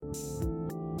Hey,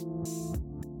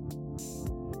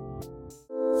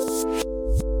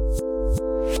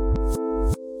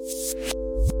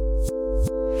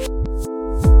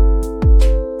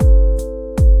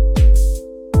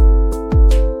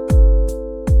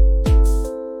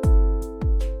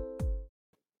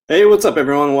 what's up,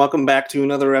 everyone? Welcome back to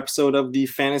another episode of the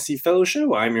Fantasy Fellow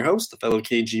Show. I'm your host, the Fellow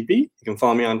KGB. You can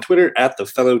follow me on Twitter at the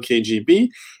Fellow KGB.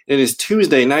 It is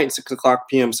Tuesday night, 6 o'clock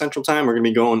p.m. Central Time. We're going to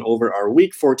be going over our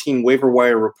Week 14 waiver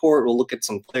wire report. We'll look at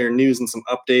some player news and some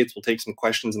updates. We'll take some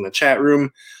questions in the chat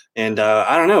room. And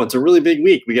I don't know, it's a really big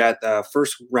week. We got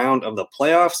first round of the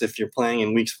playoffs. If you're playing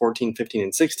in weeks 14, 15,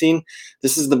 and 16,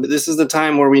 this is the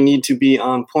time where we need to be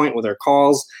on point with our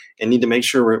calls and need to make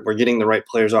sure we're getting the right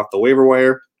players off the waiver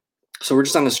wire. So we're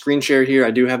just on the screen share here. I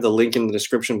do have the link in the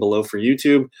description below for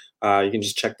YouTube. You can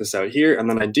just check this out here. And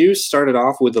then I do start it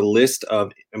off with a list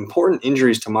of important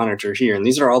injuries to monitor here. And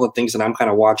these are all the things that I'm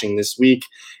kind of watching this week.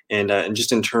 And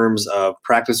just in terms of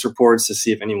practice reports to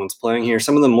see if anyone's playing here.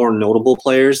 Some of the more notable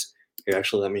players. Here,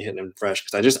 actually, let me hit him fresh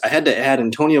because I had to add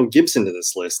Antonio Gibson to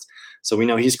this list. So we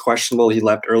know he's questionable. He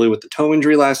left early with the toe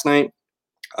injury last night.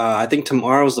 I think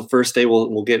tomorrow is the first day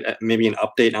we'll get maybe an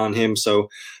update on him. So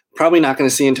probably not going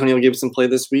to see Antonio Gibson play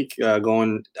this week. I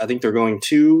think they're going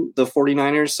to the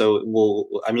 49ers. So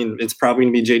it's probably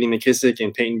going to be J.D. McKissick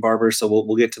and Peyton Barber. So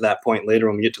we'll get to that point later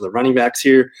when we get to the running backs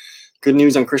here. Good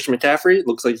news on Christian McCaffrey.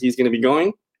 Looks like he's going to be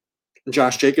going.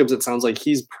 Josh Jacobs, it sounds like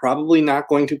he's probably not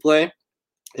going to play.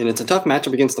 And it's a tough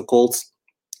matchup against the Colts.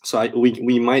 So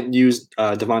we might use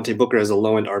Devontae Booker as a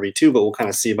low-end RB2, but we'll kind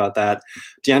of see about that.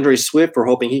 DeAndre Swift, we're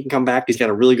hoping he can come back. He's got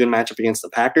a really good matchup against the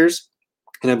Packers.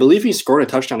 And I believe he scored a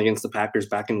touchdown against the Packers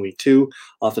back in week 2.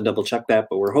 I'll have to double-check that,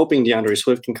 but we're hoping DeAndre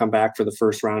Swift can come back for the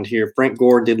first round here. Frank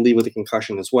Gore did leave with a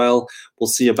concussion as well. We'll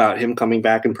see about him coming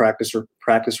back in practice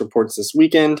reports this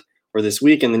week.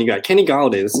 And then you got Kenny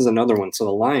Golladay. This is another one. So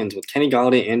the Lions with Kenny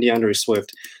Golladay and DeAndre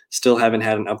Swift still haven't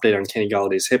had an update on Kenny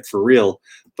Galladay's hip for real.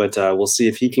 But we'll see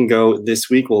if he can go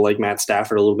this week. We'll like Matt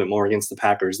Stafford a little bit more against the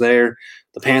Packers there.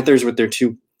 The Panthers with their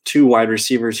two wide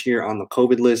receivers here on the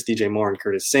COVID list, DJ Moore and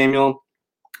Curtis Samuel.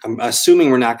 I'm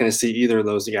assuming we're not going to see either of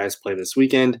those guys play this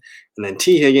weekend. And then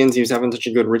T. Higgins, he was having such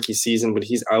a good rookie season, but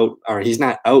he's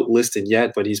not out listed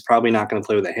yet, but he's probably not going to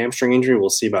play with a hamstring injury. We'll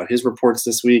see about his reports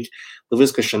this week.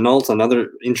 Laviska Shenault,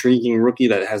 another intriguing rookie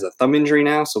that has a thumb injury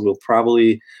now, so we'll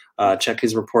probably check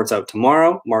his reports out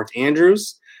tomorrow. Mark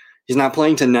Andrews, he's not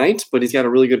playing tonight, but he's got a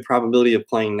really good probability of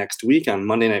playing next week on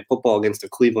Monday Night Football against the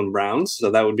Cleveland Browns.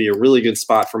 So that would be a really good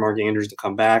spot for Mark Andrews to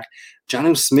come back.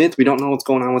 Jonnu Smith, we don't know what's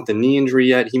going on with the knee injury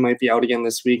yet. He might be out again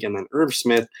this week. And then Irv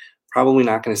Smith, probably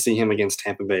not going to see him against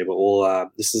Tampa Bay. But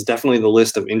this is definitely the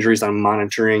list of injuries I'm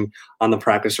monitoring on the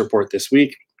practice report this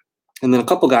week. And then a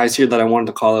couple guys here that I wanted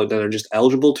to call out that are just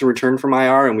eligible to return from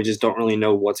IR, and we just don't really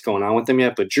know what's going on with them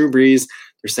yet. But Drew Brees,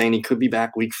 they're saying he could be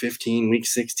back week 15, week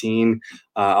 16.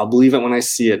 I'll believe it when I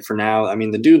see it for now. I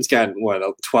mean, the dude's got,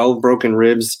 12 broken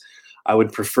ribs. I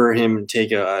would prefer him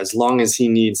take as long as he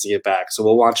needs to get back. So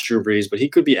we'll watch Drew Brees, but he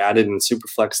could be added in super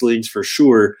flex leagues for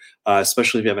sure,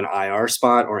 especially if you have an IR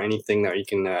spot or anything that you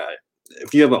can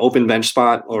if you have an open bench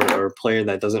spot or a player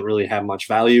that doesn't really have much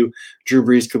value, Drew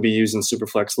Brees could be used in super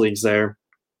flex leagues there.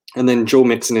 And then Joe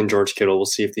Mixon and George Kittle, we'll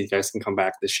see if these guys can come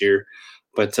back this year.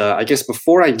 But I guess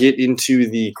before I get into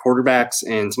the quarterbacks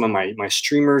and some of my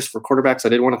streamers for quarterbacks, I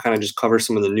did want to kind of just cover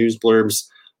some of the news blurbs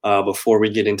before we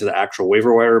get into the actual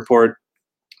waiver wire report.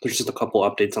 There's just a couple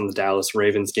updates on the Dallas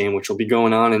Ravens game, which will be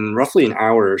going on in roughly an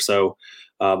hour or so.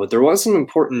 But there was some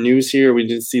important news here. We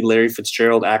did see Larry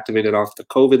Fitzgerald activated off the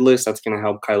COVID list. That's going to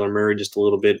help Kyler Murray just a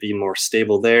little bit be more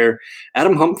stable there.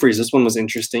 Adam Humphries, this one was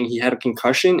interesting. He had a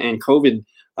concussion and COVID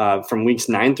from weeks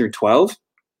 9 through 12.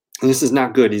 And this is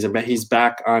not good. He's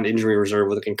back on injury reserve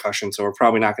with a concussion, so we're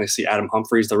probably not going to see Adam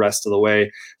Humphries the rest of the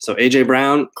way. So A.J.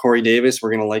 Brown, Corey Davis,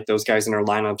 we're going to like those guys in our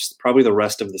lineups probably the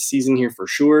rest of the season here for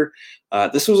sure.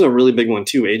 This was a really big one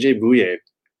too. A.J. Bouye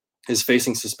is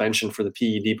facing suspension for the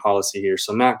PED policy here,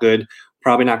 so not good.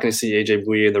 Probably not going to see A.J.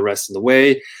 Bouye the rest of the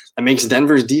way. That makes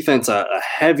Denver's defense a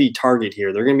heavy target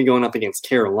here. They're going to be going up against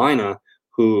Carolina,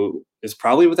 who is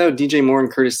probably without DJ Moore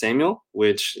and Curtis Samuel,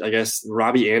 which I guess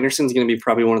Robbie Anderson's going to be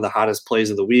probably one of the hottest plays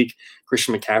of the week.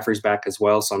 Christian McCaffrey's back as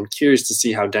well, so I'm curious to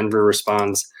see how Denver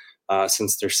responds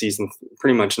since their season's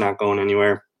pretty much not going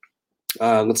anywhere.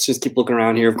 Let's just keep looking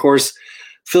around here. Of course,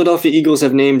 Philadelphia Eagles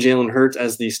have named Jalen Hurts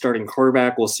as the starting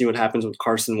quarterback. We'll see what happens with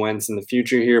Carson Wentz in the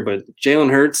future here, but Jalen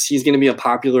Hurts, he's going to be a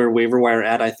popular waiver wire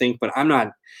ad, I think, but I'm not,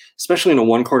 especially in a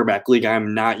one-quarterback league,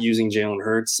 I'm not using Jalen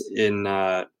Hurts in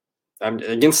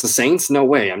against the Saints. No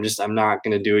way. I'm not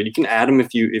going to do it. You can add him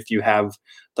if you have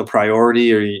the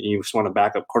priority, or you just want to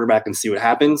back up quarterback and see what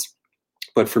happens.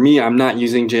 But for me, I'm not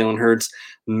using Jalen Hurts,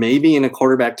 maybe in a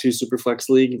quarterback 2 superflex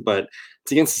league, but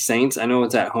it's against the Saints. I know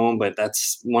it's at home, but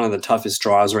that's one of the toughest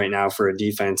draws right now for a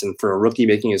defense and for a rookie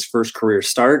making his first career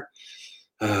start.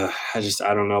 I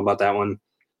don't know about that one.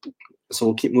 So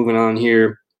we'll keep moving on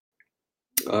here.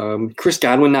 Chris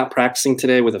Godwin not practicing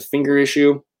today with a finger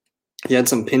issue. He had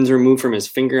some pins removed from his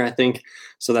finger, I think.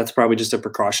 So that's probably just a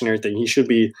precautionary thing. He should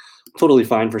be totally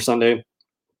fine for Sunday.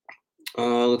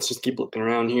 Let's just keep looking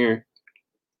around here.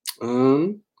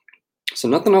 So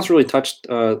nothing else really touched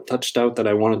out that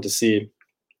I wanted to see.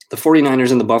 The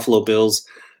 49ers and the Buffalo Bills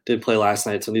did play last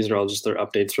night, so these are all just their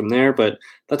updates from there. But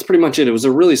that's pretty much it. It was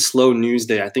a really slow news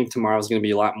day. I think tomorrow is going to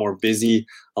be a lot more busy,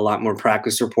 a lot more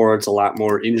practice reports, a lot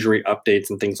more injury updates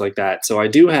and things like that. So I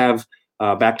do have,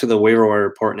 back to the waiver wire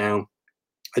report now,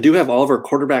 I do have all of our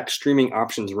quarterback streaming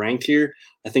options ranked here.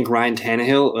 I think Ryan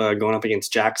Tannehill going up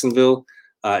against Jacksonville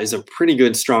is a pretty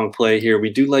good, strong play here. We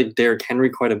do like Derrick Henry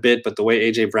quite a bit, but the way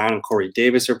A.J. Brown and Corey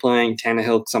Davis are playing,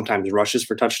 Tannehill sometimes rushes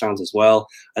for touchdowns as well.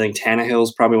 I think Tannehill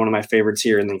is probably one of my favorites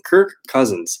here. And then Kirk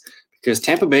Cousins, because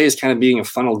Tampa Bay is kind of being a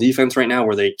funnel defense right now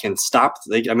where they can stop.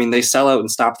 They sell out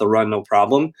and stop the run, no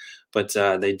problem. But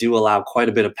they do allow quite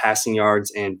a bit of passing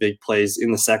yards and big plays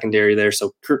in the secondary there.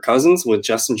 So Kirk Cousins with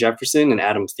Justin Jefferson and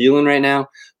Adam Thielen right now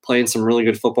playing some really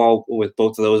good football with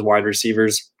both of those wide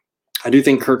receivers. I do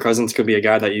think Kirk Cousins could be a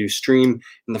guy that you stream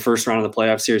in the first round of the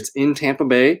playoffs here. It's in Tampa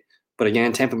Bay, but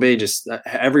again, Tampa Bay just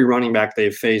every running back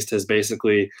they've faced has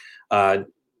basically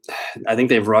I think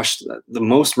they've rushed the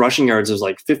most rushing yards is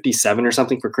like 57 or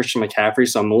something for Christian McCaffrey.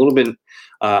 So I'm a little bit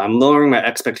I'm lowering my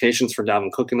expectations for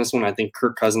Dalvin Cook in this one. I think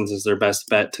Kirk Cousins is their best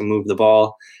bet to move the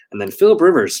ball. And then Phillip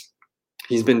Rivers.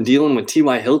 He's been dealing with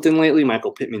T.Y. Hilton lately,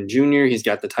 Michael Pittman Jr. He's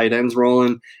got the tight ends rolling.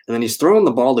 And then he's throwing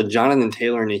the ball to Jonathan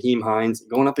Taylor and Nyheim Hines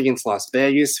going up against Las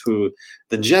Vegas, who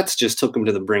the Jets just took him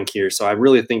to the brink here. So I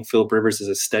really think Phillip Rivers is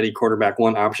a steady quarterback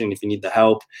 1 option if you need the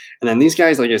help. And then these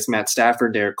guys, like it's Matt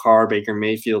Stafford, Derek Carr, Baker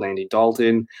Mayfield, Andy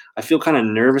Dalton. I feel kind of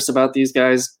nervous about these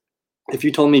guys. If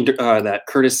you told me that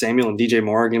Curtis Samuel and DJ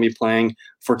Moore are going to be playing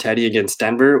for Teddy against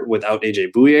Denver without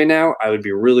AJ Bouye now, I would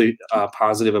be really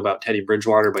positive about Teddy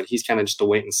Bridgewater, but he's kind of just a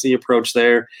wait-and-see approach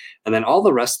there. And then all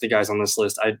the rest of the guys on this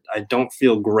list, I don't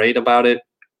feel great about it.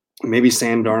 Maybe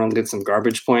Sam Darnold gets some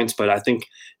garbage points, but I think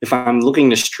if I'm looking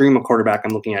to stream a quarterback,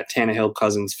 I'm looking at Tannehill,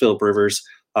 Cousins, Phillip Rivers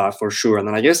for sure. And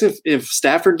then I guess if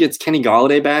Stafford gets Kenny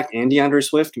Golladay back and DeAndre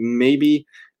Swift, maybe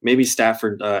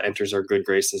Stafford enters our good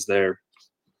graces there.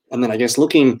 And then I guess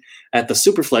looking at the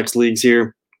Superflex leagues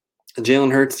here,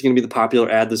 Jalen Hurts is going to be the popular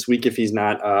add this week if he's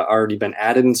not already been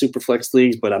added in Superflex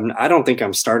leagues. But I don't think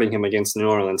I'm starting him against the New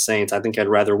Orleans Saints. I think I'd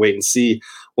rather wait and see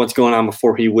what's going on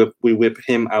before we whip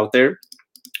him out there.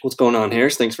 What's going on,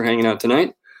 Harris? Thanks for hanging out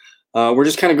tonight. We're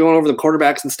just kind of going over the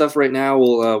quarterbacks and stuff right now.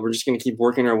 We're just going to keep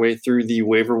working our way through the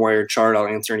waiver wire chart. I'll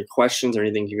answer any questions or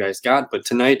anything you guys got. But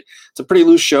tonight, it's a pretty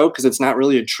loose show because it's not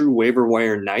really a true waiver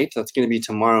wire night. That's going to be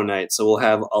tomorrow night. So we'll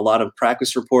have a lot of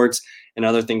practice reports and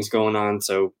other things going on.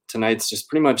 So tonight's just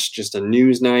pretty much just a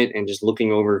news night and just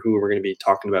looking over who we're going to be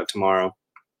talking about tomorrow.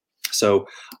 So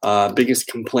biggest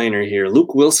complainer here,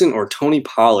 Luke Wilson or Tony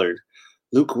Pollard?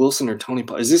 Luke Wilson or Tony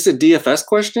Pollard? Is this a DFS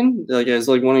question? Like as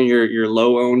like one of your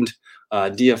low-owned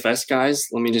DFS guys?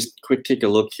 Let me just quick take a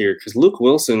look here because Luke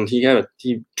Wilson,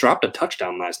 he dropped a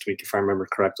touchdown last week if I remember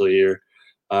correctly here.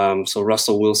 So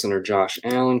Russell Wilson or Josh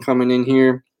Allen coming in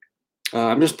here.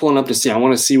 I'm just pulling up to see. I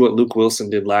want to see what Luke Wilson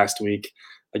did last week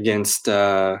against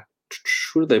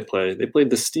who did they play? They played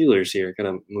the Steelers here.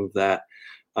 Gotta move that.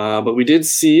 But we did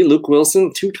see Luke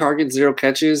Wilson, 2 targets, 0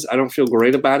 catches. I don't feel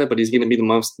great about it, but he's going to be the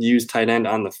most used tight end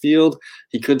on the field.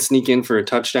 He could sneak in for a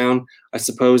touchdown. I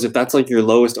suppose if that's like your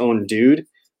lowest owned dude,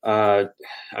 I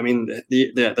mean,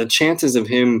 the chances of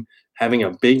him having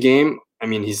a big game, I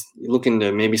mean, he's looking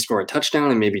to maybe score a touchdown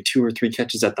and maybe 2 or 3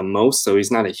 catches at the most. So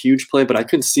he's not a huge play, but I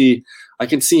could see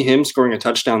him scoring a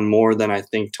touchdown more than I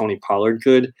think Tony Pollard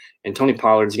could. And Tony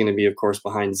Pollard's going to be, of course,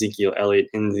 behind Ezekiel Elliott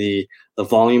in the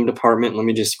volume department. Let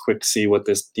me just quick see what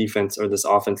this defense or this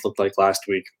offense looked like last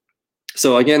week.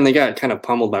 So again, they got kind of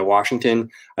pummeled by Washington.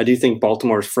 I do think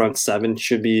Baltimore's front 7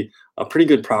 should be a pretty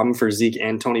good problem for Zeke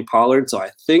and Tony Pollard. So I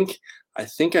think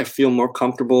I feel more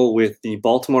comfortable with the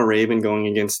Baltimore Raven going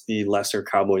against the lesser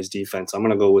Cowboys defense. I'm going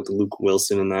to go with Luke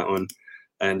Wilson in that one.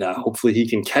 And hopefully he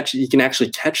can actually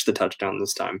catch the touchdown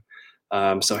this time.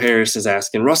 So Harris is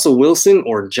asking, Russell Wilson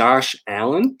or Josh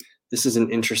Allen? This is an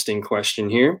interesting question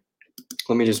here.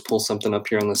 Let me just pull something up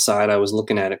here on the side. I was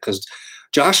looking at it because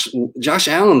Josh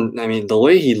Allen, I mean, the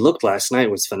way he looked last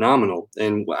night was phenomenal.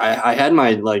 And I had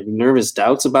my nervous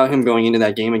doubts about him going into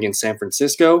that game against San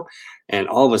Francisco. and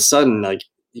all of a sudden, like,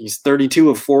 he's 32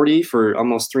 of 40 for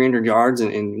almost 300 yards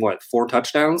and 4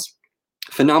 touchdowns.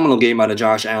 Phenomenal game out of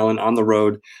Josh Allen on the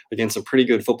road against a pretty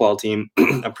good football team,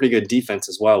 a pretty good defense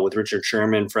as well, with Richard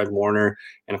Sherman, Fred Warner,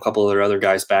 and a couple of their other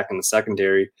guys back in the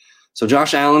secondary. So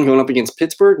Josh Allen going up against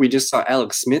Pittsburgh. We just saw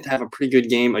Alex Smith have a pretty good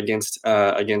game against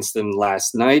them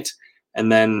last night,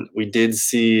 and then we did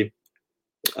see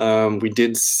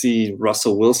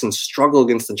Russell Wilson struggle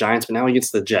against the Giants, but now he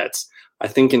gets the Jets. I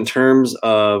think in terms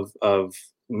of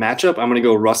matchup, I'm going to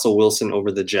go Russell Wilson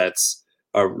over the Jets.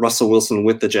 Russell Wilson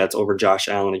with the Jets over Josh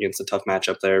Allen against a tough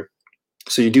matchup there.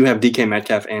 So you do have DK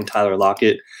Metcalf and Tyler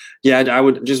Lockett. Yeah, I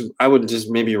would just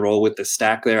maybe roll with the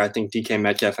stack there. I think DK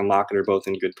Metcalf and Lockett are both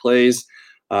in good plays.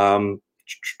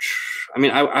 I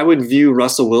mean, I would view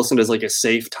Russell Wilson as like a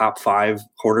safe top 5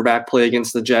 quarterback play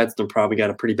against the Jets. They've probably got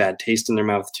a pretty bad taste in their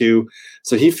mouth too.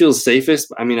 So he feels safest.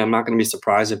 I mean, I'm not going to be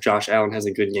surprised if Josh Allen has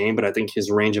a good game, but I think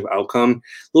his range of outcome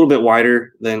a little bit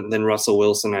wider than Russell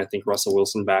Wilson. I think Russell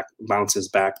Wilson bounces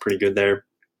back pretty good there.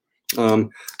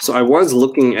 So I was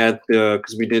looking at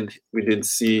because we did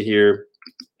see here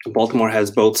Baltimore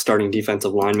has both starting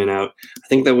defensive linemen out. I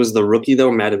think that was the rookie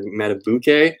though,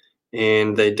 Matabuke.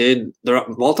 And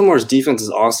Baltimore's defense is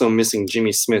also missing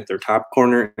Jimmy Smith, their top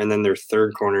corner, and then their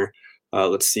third corner.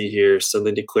 Let's see here. So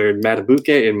they declared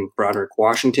Matabuke and Broderick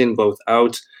Washington both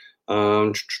out.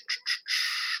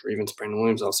 Ravens Brandon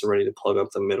Williams also ready to plug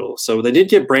up the middle. So they did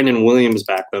get Brandon Williams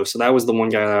back, though. So that was the one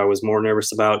guy that I was more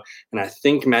nervous about. And I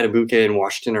think Matabuke and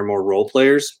Washington are more role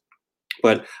players.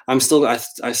 But I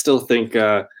still think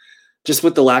just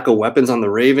with the lack of weapons on the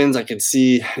Ravens, I could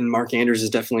see, and Mark Andrews is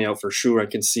definitely out for sure. I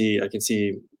could see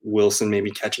Wilson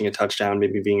maybe catching a touchdown,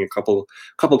 maybe being a couple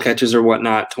catches or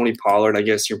whatnot. Tony Pollard, I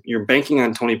guess you're banking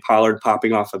on Tony Pollard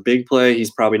popping off a big play. He's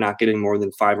probably not getting more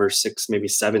than 5 or 6, maybe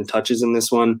 7 touches in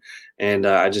this one. And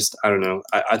I don't know.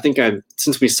 I think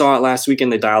since we saw it last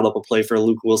weekend, they dialed up a play for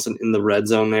Luke Wilson in the red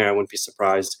zone there. I wouldn't be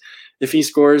surprised if he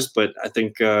scores, but I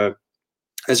think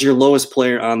as your lowest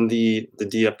player on the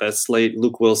DFS slate,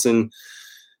 Luke Wilson,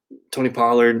 Tony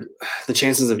Pollard, the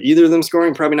chances of either of them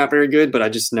scoring probably not very good, but I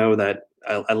just know that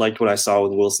I liked what I saw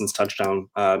with Wilson's touchdown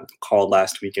called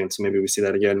last weekend, so maybe we see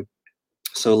that again.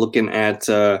 So looking at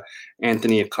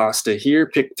Anthony Acosta here,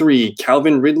 pick 3,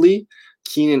 Calvin Ridley,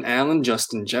 Keenan Allen,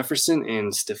 Justin Jefferson,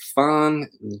 and Stephon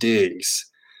Diggs.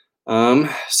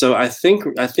 So I think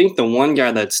the one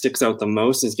guy that sticks out the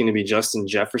most is going to be Justin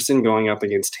Jefferson going up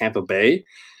against Tampa Bay.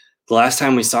 The last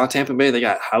time we saw Tampa Bay, they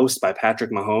got housed by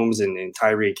Patrick Mahomes and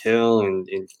Tyreek Hill, and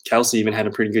Kelsey even had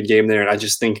a pretty good game there. And I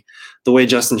just think the way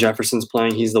Justin Jefferson's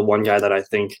playing, he's the one guy that I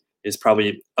think is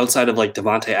probably outside of like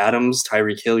Devontae Adams,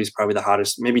 Tyreek Hill, he's probably the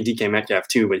hottest, maybe DK Metcalf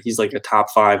too, but he's like a top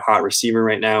 5 hot receiver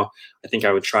right now. I think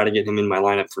I would try to get him in my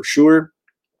lineup for sure.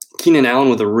 Keenan Allen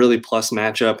with a really plus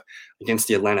matchup against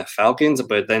the Atlanta Falcons,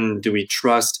 but then do we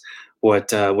trust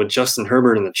what Justin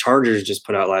Herbert and the Chargers just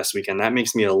put out last weekend? That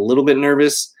makes me a little bit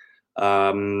nervous.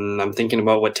 I'm thinking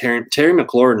about what Terry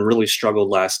McLaurin really struggled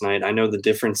last night. I know the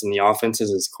difference in the offenses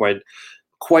is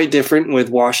quite different with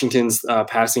Washington's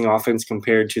passing offense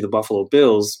compared to the Buffalo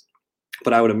Bills,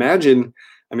 but I would imagine.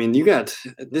 I mean,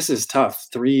 this is tough.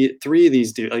 Three of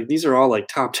these dudes, like these are all like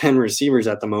top 10 receivers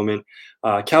at the moment.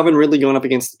 Calvin Ridley going up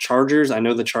against the Chargers. I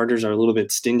know the Chargers are a little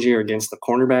bit stingier against the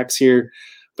cornerbacks here,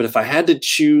 but if I had to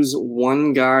choose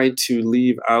one guy to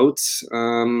leave out,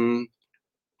 I'm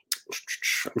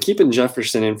keeping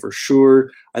Jefferson in for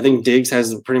sure. I think Diggs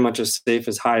has pretty much as safe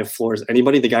as high of floor as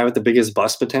anybody. The guy with the biggest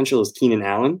bust potential is Keenan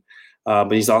Allen,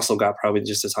 but he's also got probably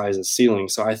just as high as a ceiling.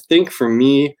 So I think for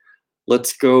me,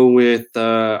 let's go with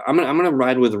I'm gonna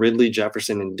ride with Ridley,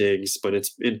 Jefferson, and Diggs, but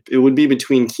it would be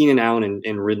between Keenan Allen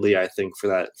and Ridley, I think, for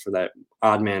that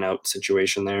odd man out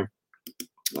situation there.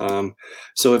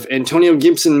 So if Antonio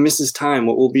Gibson misses time,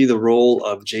 what will be the role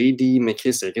of J.D.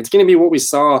 McKissic? It's going to be what we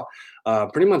saw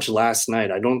pretty much last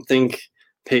night. I don't think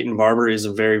Peyton Barber is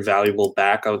a very valuable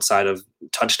back outside of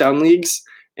touchdown leagues,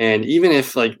 and even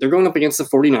if like they're going up against the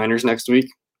 49ers next week,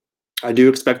 I do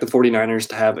expect the 49ers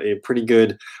to have a pretty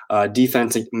good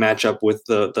defensive matchup with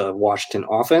the Washington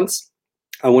offense.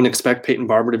 I wouldn't expect Peyton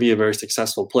Barber to be a very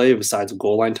successful play besides a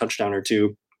goal line touchdown or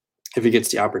two if he gets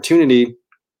the opportunity.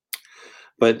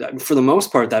 But for the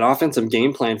most part, that offensive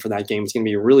game plan for that game is going to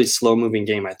be a really slow-moving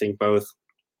game. I think both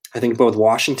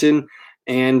Washington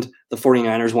and the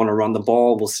 49ers want to run the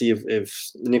ball. We'll see if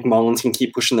Nick Mullins can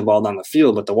keep pushing the ball down the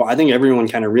field. But I think everyone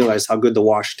kind of realized how good the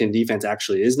Washington defense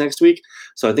actually is next week.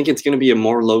 So I think it's going to be a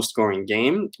more low-scoring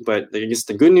game. But I guess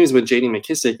the good news with J.D.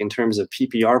 McKissic in terms of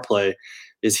PPR play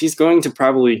is he's going to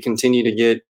probably continue to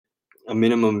get a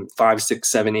minimum 5,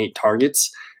 6, 7, 8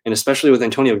 targets. and especially with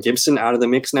Antonio Gibson out of the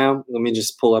mix now. Let me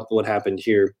just pull up what happened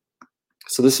here.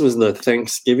 So this was the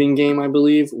Thanksgiving game, I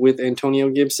believe, with Antonio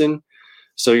Gibson.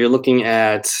 So you're looking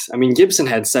at, I mean, Gibson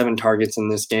had 7 targets in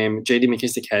this game. J.D.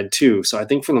 McKissic had 2. So I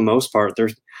think for the most part,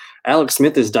 Alex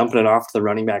Smith is dumping it off to the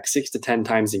running back 6 to 10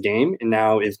 times a game. And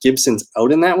now if Gibson's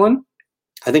out in that one,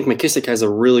 I think McKissic has a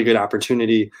really good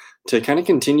opportunity to kind of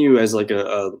continue as like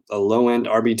a low-end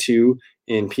RB2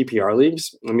 in PPR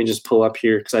leagues. Let me just pull up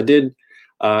here because I did,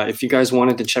 if you guys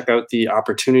wanted to check out the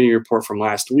opportunity report from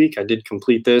last week, I did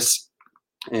complete this.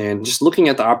 And just looking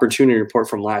at the opportunity report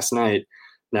from last night,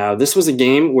 now this was a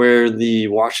game where the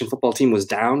Washington football team was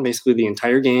down basically the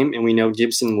entire game, and we know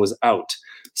Gibson was out.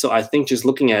 So I think just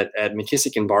looking at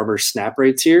McKissic and Barber's snap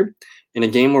rates here, in a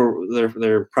game where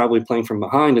they're probably playing from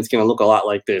behind, it's going to look a lot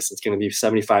like this. It's going to be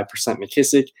 75%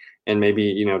 McKissic and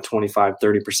maybe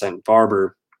 25-30%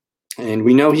 Barber. And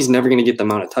we know he's never going to get the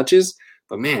amount of touches,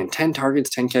 but man, 10 targets,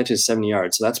 10 catches, 70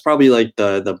 yards. So that's probably like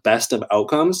the best of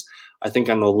outcomes. I think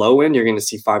on the low end, you're going to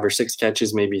see 5 or 6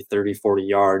 catches, maybe 30, 40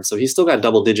 yards. So he's still got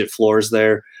double-digit floors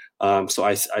there. So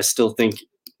I still think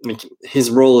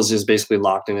his role is just basically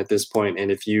locked in at this point.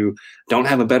 And if you don't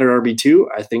have a better RB2,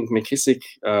 I think McKissic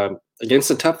against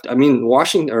the tough – I mean,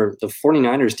 Washington or the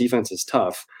 49ers defense is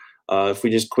tough. If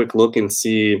we just quick look and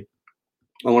see –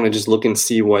 I want to just look and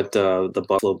see what the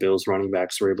Buffalo Bills running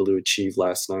backs were able to achieve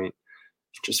last night,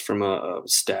 just from a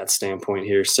stat standpoint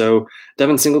here. So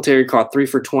Devin Singletary caught 3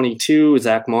 for 22.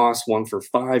 Zach Moss 1 for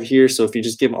 5 here. So if you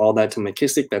just give all that to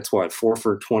McKissic, that's what, 4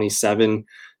 for 27,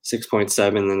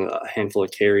 6.7, then a handful of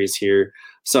carries here.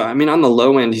 So, I mean, on the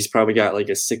low end, he's probably got like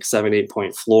a 6, 7, 8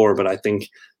 point floor. But I think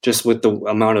just with the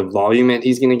amount of volume that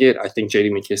he's going to get, I think J.D.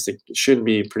 McKissic should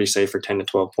be pretty safe for 10 to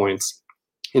 12 points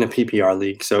in a PPR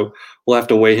league. So we'll have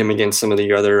to weigh him against some of the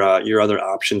your other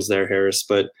options there, Harris.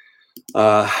 But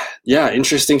yeah,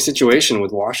 interesting situation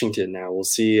with Washington now. We'll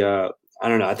see. I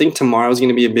don't know. I think tomorrow's going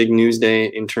to be a big news day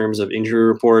in terms of injury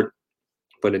report.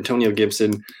 But Antonio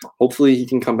Gibson, hopefully he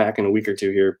can come back in a week or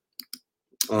two here.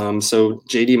 So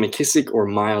J.D. McKissic or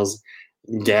Myles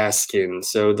Gaskin.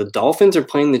 So the Dolphins are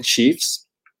playing the Chiefs.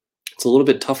 It's a little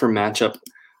bit tougher matchup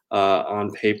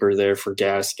on paper there for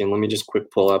Gaskin. Let me just quick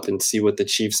pull up and see what the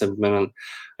Chiefs have been on.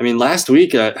 I mean, last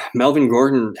week, Melvin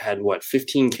Gordon had,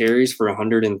 15 carries for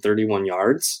 131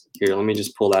 yards? Here, let me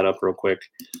just pull that up real quick.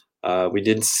 We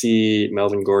did see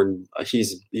Melvin Gordon.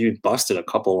 He busted a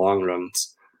couple long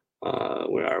runs.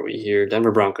 Where are we here?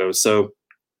 Denver Broncos. So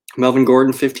Melvin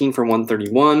Gordon, 15 for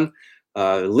 131.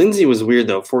 Lindsey was weird,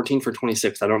 though, 14 for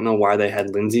 26. I don't know why they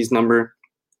had Lindsey's number.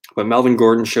 But Melvin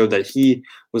Gordon showed that he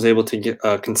was able to get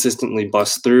consistently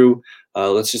bust through.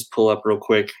 Let's just pull up real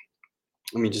quick.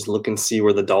 Let me just look and see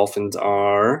where the Dolphins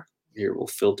are. Here, we'll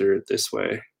filter it this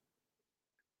way.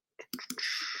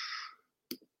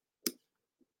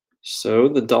 So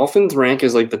the Dolphins rank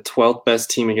as like the 12th best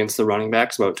team against the running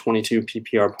backs, about 22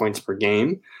 PPR points per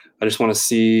game. I just want to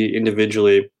see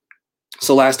individually.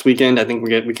 So last weekend, I think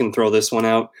we can throw this one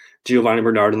out. Giovanni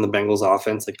Bernard in the Bengals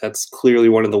offense. Like that's clearly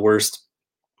one of the worst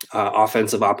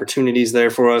offensive opportunities there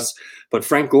for us. But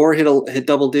Frank Gore hit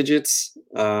double digits.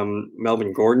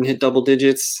 Melvin Gordon hit double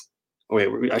digits. Oh,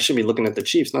 wait, I should be looking at the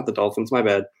Chiefs, not the Dolphins. My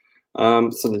bad.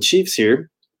 So the Chiefs here.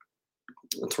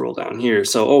 Let's roll down here.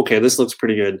 So, okay, this looks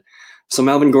pretty good. So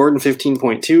Melvin Gordon,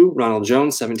 15.2. Ronald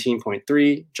Jones,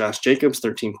 17.3. Josh Jacobs,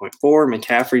 13.4.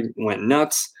 McCaffrey went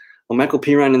nuts. Well, Michael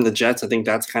Piron in the Jets, I think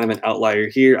that's kind of an outlier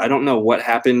here. I don't know what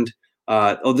happened.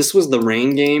 This was the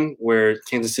rain game where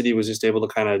Kansas City was just able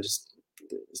to kind of just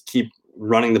keep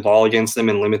running the ball against them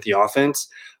and limit the offense.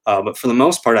 But for the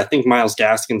most part, I think Myles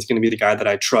Gaskin is going to be the guy that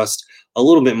I trust a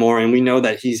little bit more. And we know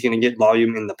that he's going to get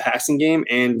volume in the passing game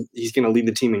and he's going to lead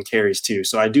the team in carries too.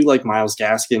 So I do like Myles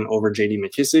Gaskin over J.D.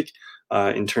 McKissic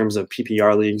in terms of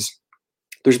PPR leagues.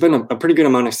 There's been a pretty good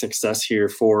amount of success here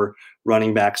for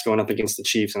running backs going up against the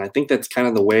Chiefs. And I think that's kind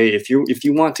of the way, if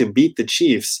you want to beat the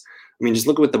Chiefs, I mean, just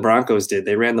look at what the Broncos did.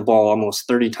 They ran the ball almost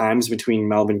 30 times between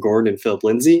Melvin Gordon and Philip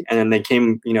Lindsay, and then they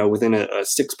came, within a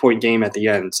 6-point game at the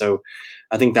end. So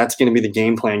I think that's going to be the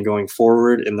game plan going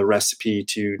forward in the recipe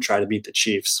to try to beat the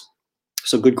Chiefs.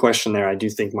 So good question there. I do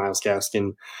think Myles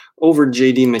Gaskin over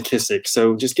J.D. McKissic.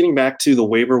 So just getting back to the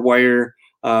waiver wire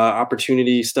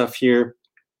opportunity stuff here.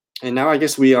 And now I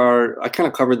guess I kind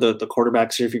of covered the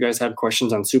quarterbacks here. If you guys have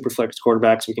questions on Superflex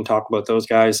quarterbacks, we can talk about those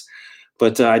guys.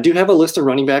 But I do have a list of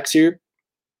running backs here.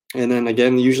 And then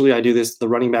again, usually I do this. The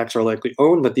running backs are likely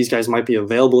owned, but these guys might be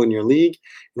available in your league.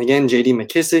 And again, J.D.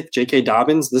 McKissic, J.K.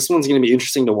 Dobbins. This one's going to be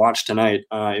interesting to watch tonight.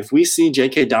 If we see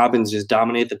J.K. Dobbins just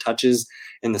dominate the touches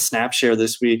and the snap share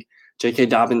this week, J.K.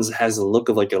 Dobbins has a look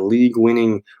of like a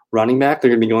league-winning running back. They're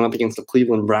going to be going up against the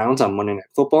Cleveland Browns on Monday Night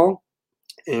Football.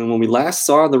 And when we last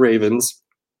saw the Ravens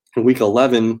in Week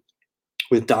 11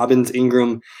 with Dobbins,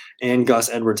 Ingram, and Gus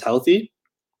Edwards healthy,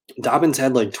 Dobbins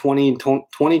had like 20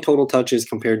 total touches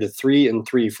compared to 3 and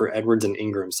 3 for Edwards and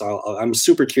Ingram. So I'm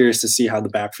super curious to see how the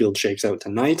backfield shakes out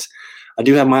tonight. I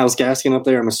do have Myles Gaskin up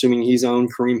there. I'm assuming he's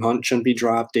owned. Kareem Hunt shouldn't be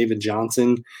dropped. David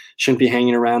Johnson shouldn't be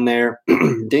hanging around there.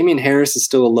 Damian Harris is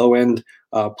still a low-end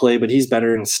play, but he's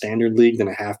better in a standard league than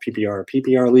a half PPR or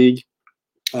PPR league.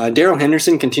 Darrell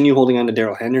Henderson, continue holding on to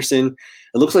Darrell Henderson.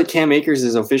 It looks like Cam Akers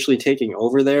is officially taking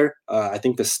over there. I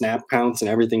think the snap counts and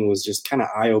everything was just kind of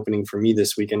eye-opening for me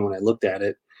this weekend when I looked at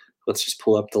it. Let's just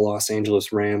pull up the Los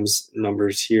Angeles Rams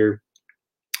numbers here.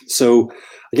 So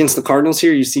against the Cardinals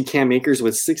here, you see Cam Akers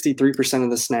with 63% of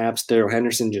the snaps, Darrell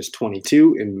Henderson just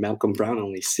 22, and Malcolm Brown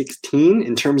only 16.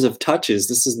 In terms of touches,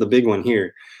 this is the big one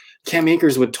here. Cam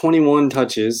Akers with 21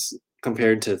 touches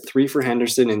compared to 3 for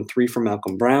Henderson and 3 for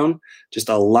Malcolm Brown. Just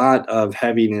a lot of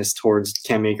heaviness towards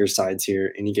Cam Akers' sides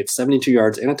here, and he gets 72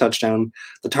 yards and a touchdown.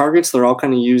 The targets, they're all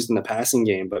kind of used in the passing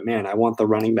game, but man, I want the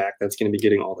running back that's going to be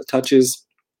getting all the touches.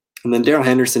 And then Darrell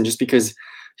Henderson, just because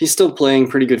he's still playing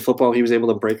pretty good football, he was able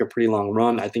to break a pretty long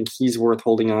run. I think he's worth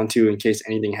holding on to in case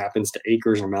anything happens to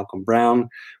Akers or Malcolm Brown.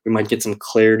 We might get some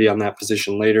clarity on that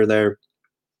position later there.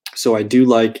 So I do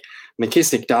like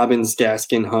McKissick, Dobbins,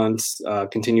 Gaskin, Hunt,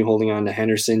 continue holding on to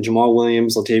Henderson, Jamal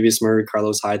Williams, Latavius Murray,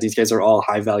 Carlos Hyde. These guys are all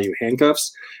high-value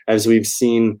handcuffs, as we've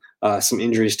seen some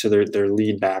injuries to their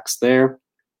lead backs there.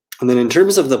 And then in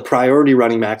terms of the priority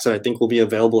running backs that I think will be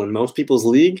available in most people's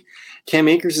league, Cam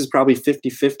Akers is probably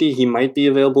 50-50. He might be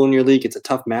available in your league. It's a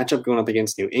tough matchup going up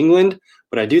against New England,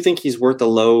 but I do think he's worth a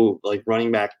low like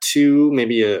running back 2,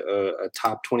 maybe a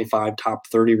top 25, top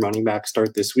 30 running back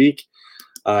start this week.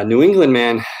 New England,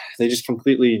 man, they just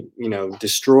completely,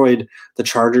 destroyed the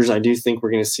Chargers. I do think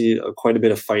we're going to see quite a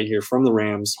bit of fight here from the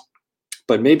Rams,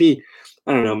 but maybe,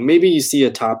 I don't know, maybe you see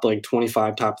a top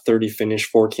 25, top 30 finish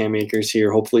for Cam Akers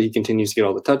here. Hopefully he continues to get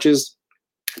all the touches.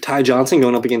 Ty Johnson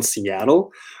going up against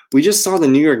Seattle. We just saw the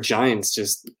New York Giants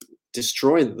just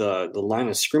destroy the line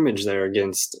of scrimmage there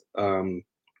against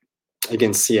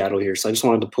Seattle here. So I just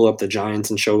wanted to pull up the Giants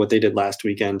and show what they did last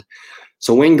weekend.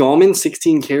 So Wayne Gallman,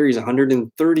 16 carries,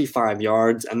 135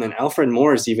 yards. And then Alfred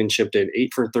Morris even chipped in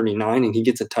 8 for 39, and he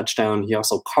gets a touchdown. He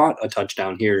also caught a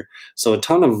touchdown here. So a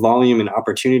ton of volume and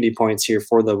opportunity points here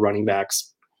for the running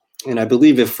backs. And I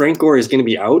believe if Frank Gore is going to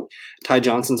be out, Ty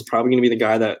Johnson's probably going to be the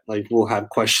guy that we'll have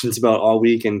questions about all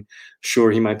week. And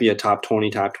sure, he might be a top 20,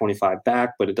 top 25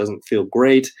 back, but it doesn't feel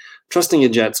great. Trusting a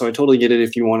Jet, so I totally get it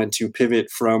if you wanted to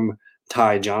pivot from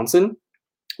Ty Johnson.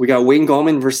 We got Wayne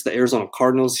Gallman versus the Arizona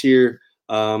Cardinals here.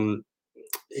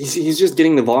 He's just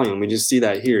getting the volume. We just see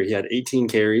that here. He had 16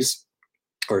 carries,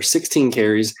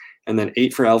 and then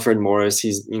 8 for Alfred Morris.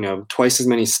 He's, twice as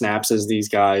many snaps as these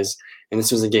guys. And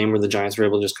this was a game where the Giants were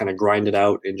able to just kind of grind it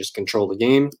out and just control the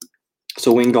game.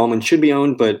 So Wayne Gallman should be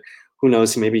owned, but who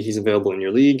knows? Maybe he's available in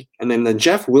your league. And then the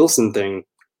Jeff Wilson thing,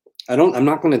 I'm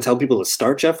not going to tell people to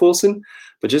start Jeff Wilson,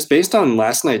 but just based on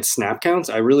last night's snap counts,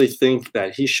 I really think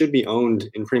that he should be owned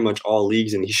in pretty much all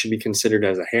leagues, and he should be considered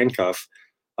as a handcuff.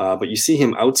 But you see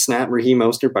him out-snap Raheem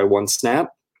Mostert by 1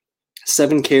 snap.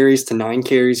 7 carries to 9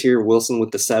 carries here, Wilson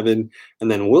with the 7.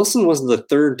 And then Wilson was the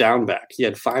third down back. He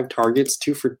had 5 targets,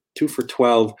 2 for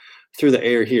 12 through the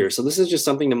air here. So this is just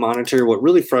something to monitor. What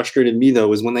really frustrated me, though,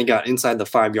 was when they got inside the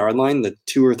 5-yard line, the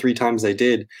 2 or 3 times they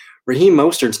did, Raheem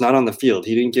Mostert's not on the field.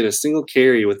 He didn't get a single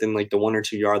carry within the 1 or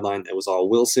 2 yard line. It was all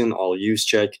Wilson, all use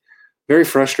check. Very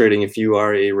frustrating if you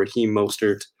are a Raheem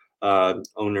Mostert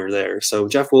owner there. So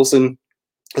Jeff Wilson,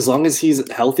 as long as he's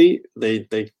healthy, they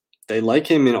like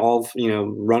him in all,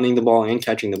 running the ball and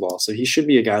catching the ball. So he should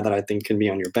be a guy that I think can be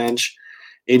on your bench.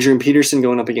 Adrian Peterson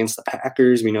going up against the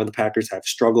Packers. We know the Packers have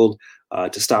struggled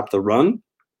to stop the run.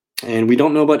 And we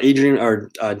don't know about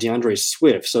DeAndre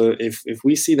Swift. So if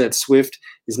we see that Swift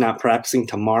is not practicing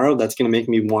tomorrow, that's going to make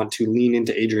me want to lean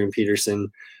into Adrian Peterson.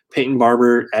 Peyton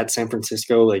Barber at San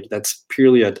Francisco, that's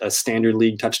purely a standard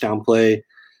league touchdown play.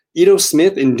 Ito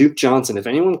Smith and Duke Johnson. If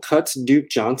anyone cuts Duke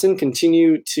Johnson,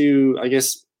 continue to, I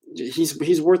guess,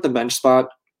 he's worth the bench spot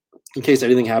in case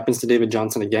anything happens to David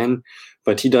Johnson again.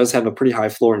 But he does have a pretty high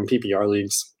floor in PPR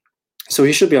leagues. So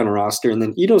he should be on a roster. And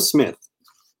then Ito Smith.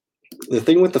 The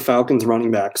thing with the Falcons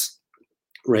running backs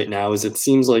right now is it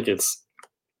seems like it's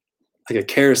like a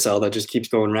carousel that just keeps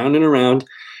going round and around,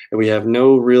 and we have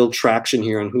no real traction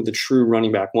here on who the true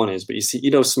running back one is. But you see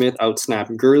Ito Smith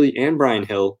outsnap Gurley and Brian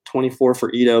Hill, 24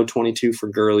 for Ito, 22 for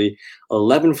Gurley,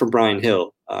 11 for Brian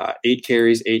Hill, 8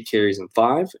 carries, and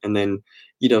 5. And then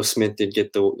Ito Smith did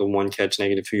get the one catch,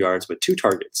 -2 yards, but 2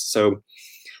 targets. So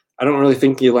I don't really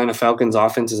think the Atlanta Falcons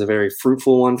offense is a very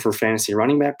fruitful one for fantasy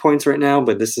running back points right now,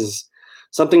 but this is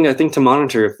something I think to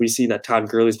monitor. If we see that Todd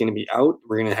Gurley is going to be out,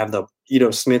 we're going to have the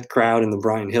Ito Smith crowd and the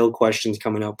Brian Hill questions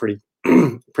coming out pretty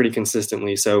pretty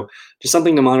consistently. So just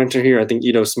something to monitor here. I think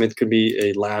Ito Smith could be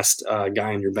a last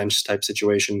guy on your bench type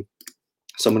situation.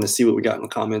 So I'm going to see what we got in the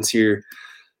comments here.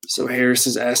 So Harris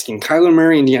is asking Kyler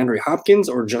Murray and DeAndre Hopkins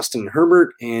or Justin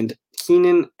Herbert and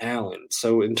Keenan Allen.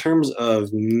 So in terms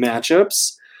of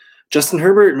matchups, Justin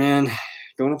Herbert, man,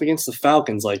 going up against the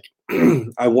Falcons, like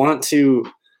I want to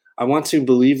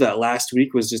believe that last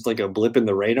week was just like a blip in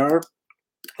the radar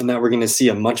and that we're going to see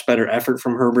a much better effort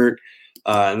from Herbert.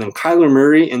 And then Kyler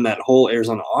Murray and that whole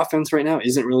Arizona offense right now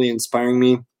isn't really inspiring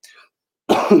me.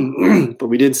 But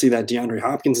we did see that DeAndre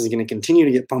Hopkins is going to continue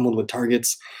to get pummeled with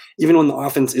targets even when the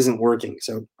offense isn't working.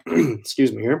 So,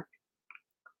 excuse me here.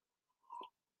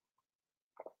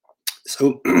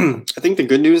 So I think the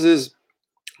good news is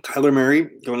Kyler Murray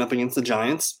going up against the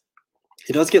Giants.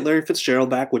 He does get Larry Fitzgerald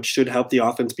back, which should help the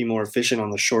offense be more efficient on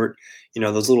the short,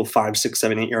 those little 5, 6,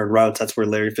 7, 8-yard routes. That's where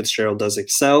Larry Fitzgerald does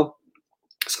excel.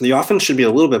 So the offense should be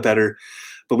a little bit better.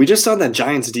 But we just saw that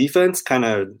Giants defense kind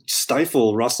of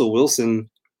stifle Russell Wilson,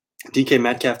 DK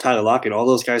Metcalf, Tyler Lockett. All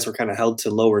those guys were kind of held to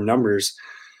lower numbers.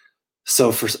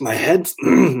 So for my head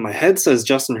says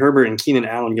Justin Herbert and Keenan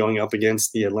Allen going up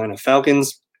against the Atlanta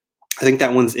Falcons. I think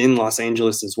that one's in Los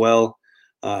Angeles as well.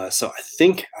 So I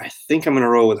think I'm going to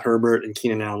roll with Herbert and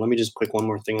Keenan Allen. Let me just click one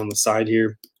more thing on the side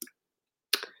here.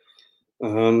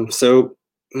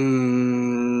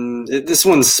 This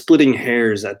one's splitting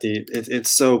hairs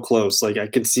it's so close. Like I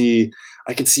could see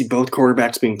both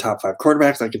quarterbacks being top 5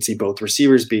 quarterbacks. I could see both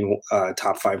receivers being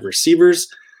top 5 receivers,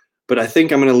 but I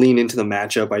think I'm going to lean into the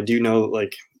matchup. I do know,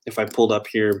 like, if I pulled up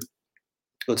here,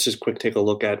 let's just take a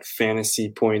look at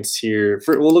fantasy points here.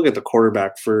 We'll look at the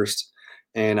quarterback first,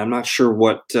 and I'm not sure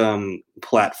what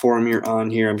platform you're on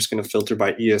here. I'm just going to filter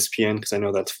by ESPN because I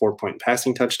know that's 4-point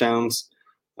passing touchdowns.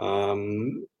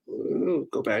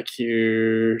 Go back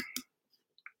here.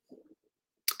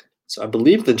 So I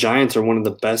believe the Giants are one of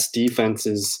the best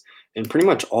defenses in pretty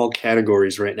much all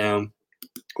categories right now,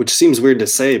 which seems weird to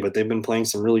say, but they've been playing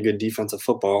some really good defensive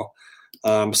football.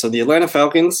 So the Atlanta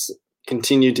Falcons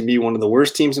continue to be one of the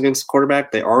worst teams against the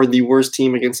quarterback. They are the worst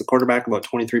team against the quarterback, about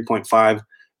 23.5.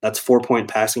 That's 4-point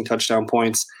passing touchdown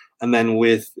points. And then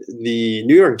with the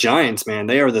New York Giants, man,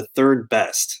 they are the third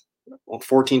best.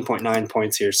 14.9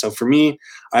 points here. So for me,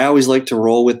 I always like to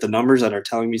roll with the numbers that are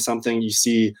telling me something. You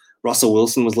see Russell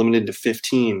Wilson was limited to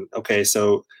 15. Okay,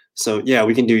 so yeah,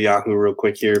 we can do Yahoo real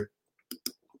quick here.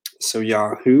 So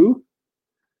Yahoo.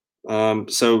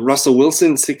 So Russell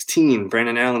Wilson, 16.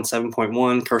 Brandon Allen,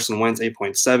 7.1. Carson Wentz,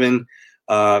 8.7.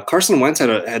 Carson Wentz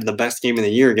had the best game of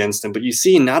the year against him, but you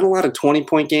see not a lot of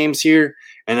 20-point games here.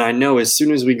 And I know as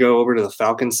soon as we go over to the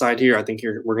Falcons side here, I think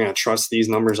we're going to trust these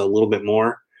numbers a little bit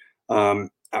more. I'm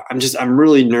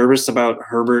really nervous about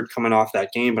Herbert coming off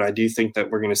that game, but I do think that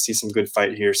we're going to see some good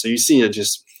fight here. So you see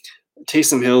just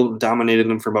Taysom Hill dominated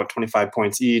them for about 25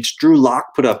 points each. Drew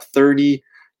Lock put up 30.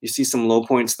 You see some low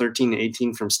points, 13 to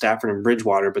 18 from Stafford and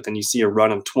Bridgewater, but then you see a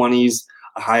run of 20s,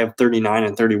 a high of 39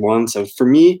 and 31. So for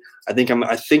me, I think I'm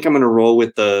going to roll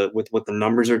with what the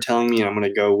numbers are telling me, and I'm going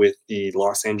to go with the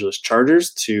Los Angeles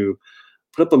Chargers to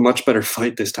put up a much better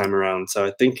fight this time around. So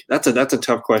I think that's a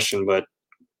tough question, but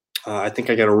I think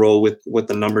I got to roll with what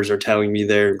the numbers are telling me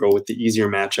there and go with the easier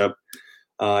matchup.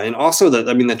 And also,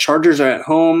 the Chargers are at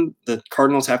home. The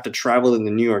Cardinals have to travel to the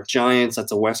New York Giants.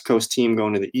 That's a West Coast team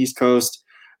going to the East Coast,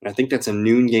 and I think that's a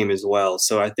noon game as well.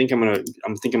 So I think I'm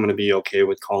gonna be okay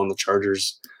with calling the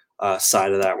Chargers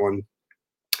side of that one.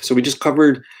 So we just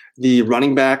covered the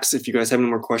running backs. If you guys have any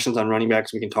more questions on running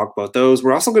backs, we can talk about those.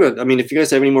 We're also going to, if you guys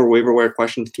have any more waiver wire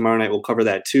questions tomorrow night, we'll cover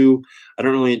that too. I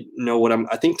don't really know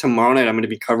I think tomorrow night I'm going to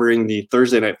be covering the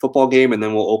Thursday night football game, and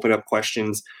then we'll open up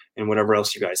questions and whatever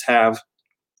else you guys have.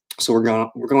 So we're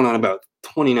going on about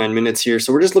 29 minutes here.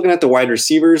 So we're just looking at the wide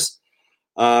receivers.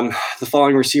 The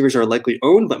following receivers are likely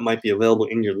owned but might be available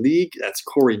in your league. That's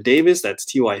Corey Davis. That's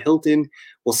T.Y. Hilton.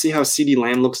 We'll see how CeeDee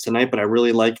Lamb looks tonight, but I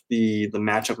really like the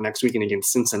matchup next weekend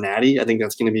against Cincinnati. I think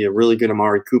that's going to be a really good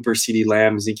Amari Cooper, CeeDee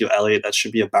Lamb, Ezekiel Elliott. That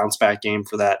should be a bounce-back game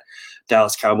for that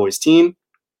Dallas Cowboys team.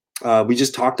 We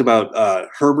just talked about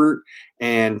Herbert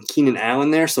and Keenan Allen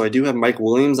there, so I do have Mike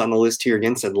Williams on the list here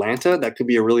against Atlanta. That could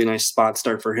be a really nice spot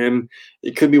start for him.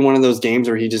 It could be one of those games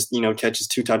where he just catches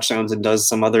 2 touchdowns and does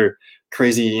some other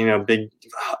crazy big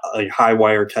high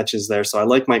wire catches there. So I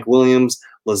like Mike Williams.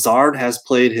 Lazard has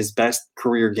played his best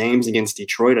career games against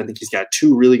Detroit. I think he's got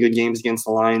 2 really good games against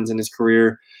the Lions in his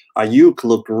career. Ayuk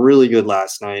looked really good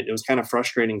last night. It was kind of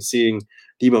frustrating seeing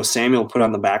Deebo Samuel put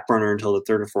on the back burner until the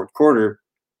third or fourth quarter.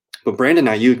 But Brandon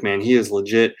Ayuk, man, he is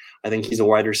legit. I think he's a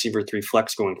wide receiver 3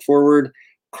 flex going forward.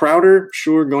 Crowder,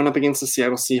 sure, going up against the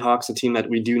Seattle Seahawks, a team that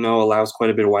we do know allows quite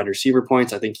a bit of wide receiver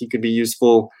points. I think he could be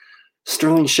useful.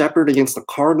 Sterling Shepard against the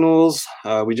Cardinals.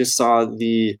 We just saw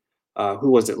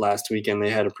who was it last weekend? They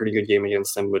had a pretty good game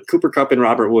against them. But Cooper Kupp and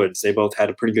Robert Woods, they both had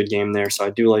a pretty good game there. So I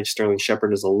do like Sterling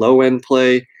Shepard as a low-end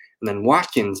play. And then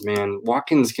Watkins, man.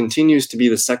 Watkins continues to be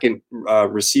the second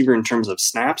receiver in terms of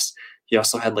snaps. He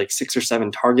also had like 6 or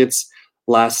 7 targets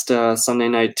last Sunday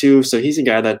night too. So he's a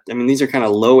guy that, I mean, these are kind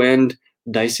of low-end,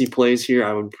 dicey plays here.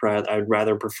 I would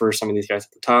rather prefer some of these guys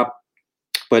at the top.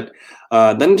 But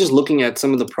then just looking at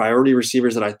some of the priority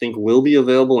receivers that I think will be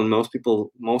available in most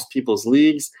people's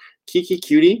leagues, Kiki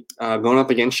Cutie going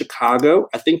up against Chicago.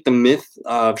 I think the myth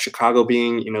of Chicago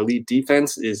being an elite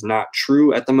defense is not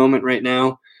true at the moment right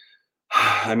now.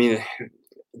 I mean,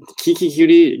 Kiki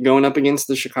Cutie going up against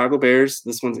the Chicago Bears.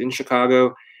 This one's in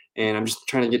Chicago, and I'm just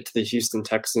trying to get to the Houston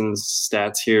Texans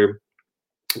stats here.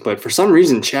 But for some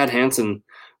reason, Chad Hansen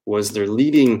was their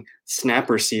leading snap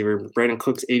receiver. Brandon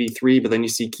Cook's 83, but then you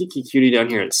see Kiki Cutie down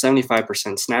here at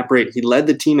 75% snap rate. He led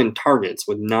the team in targets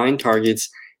with 9 targets,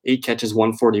 8 catches,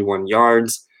 141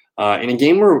 yards. In a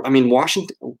game where, I mean,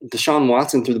 Deshaun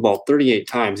Watson threw the ball 38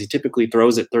 times. He typically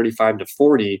throws it 35 to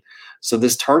 40. So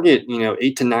this target,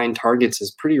 8 to 9 targets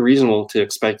is pretty reasonable to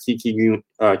expect Kiki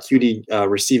Cutie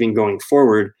receiving going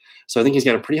forward. So I think he's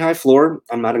got a pretty high floor.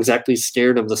 I'm not exactly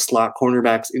scared of the slot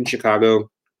cornerbacks in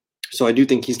Chicago. So I do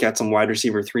think he's got some wide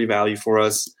receiver 3 value for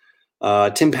us.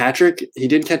 Tim Patrick, he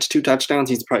did catch 2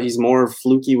 touchdowns. He's more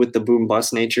fluky with the boom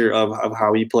bust nature of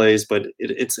how he plays, but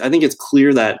I think it's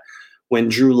clear that when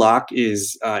Drew Lock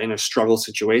is in a struggle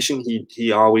situation,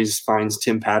 he always finds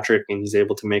Tim Patrick and he's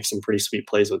able to make some pretty sweet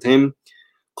plays with him.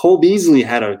 Cole Beasley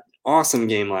had an awesome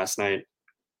game last night.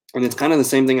 And it's kind of the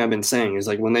same thing I've been saying is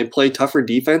like when they play tougher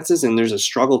defenses and there's a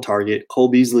struggle target, Cole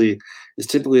Beasley is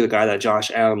typically the guy that Josh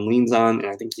Allen leans on. And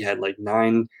I think he had like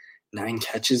nine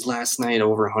catches last night,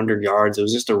 over 100 yards. It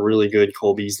was just a really good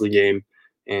Cole Beasley game.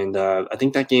 And I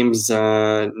think that game's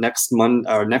next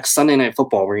Sunday Night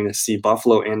Football. We're going to see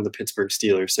Buffalo and the Pittsburgh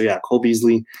Steelers. So yeah, Cole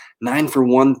Beasley, 9 for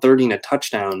 130 and a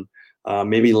touchdown.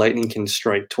 Maybe lightning can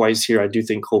strike twice here. I do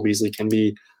think Cole Beasley can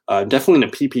be definitely in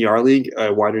a PPR league,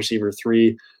 a wide receiver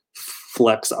 3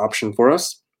 flex option for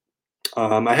us.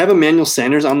 I have Emmanuel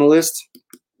Sanders on the list.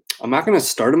 I'm not going to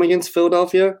start him against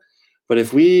Philadelphia, but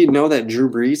if we know that Drew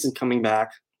Brees is coming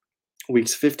back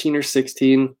weeks 15 or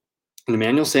 16, and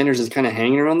Emmanuel Sanders is kind of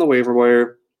hanging around the waiver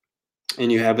wire,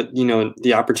 and you have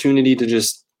the opportunity to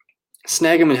just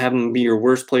snag him and have him be your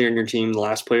worst player in your team, the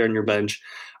last player on your bench,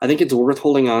 I think it's worth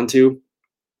holding on to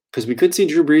because we could see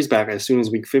Drew Brees back as soon as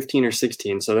week 15 or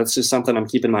 16. So that's just something I'm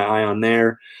keeping my eye on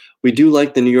there. We do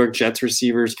like the New York Jets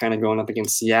receivers kind of going up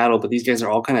against Seattle, but these guys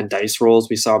are all kind of dice rolls.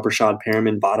 We saw Brashad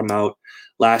Perriman bottom out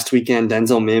last weekend.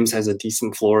 Denzel Mims has a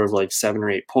decent floor of like 7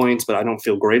 or 8 points, but I don't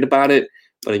feel great about it.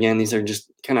 But again, these are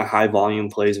just kind of high volume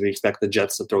plays. We expect the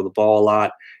Jets to throw the ball a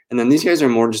lot. And then these guys are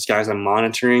more just guys I'm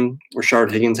monitoring. Rashard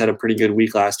Higgins had a pretty good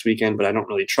week last weekend, but I don't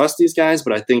really trust these guys.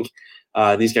 But I think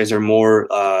these guys are more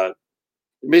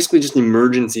basically just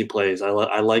emergency plays. I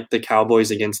like the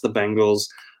Cowboys against the Bengals.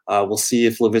 We'll see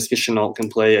if Laviska Shenault can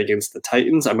play against the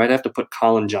Titans. I might have to put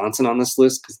Colin Johnson on this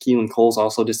list because Keelan Cole's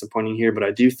also disappointing here, but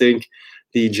I do think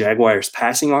the Jaguars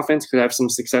passing offense could have some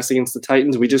success against the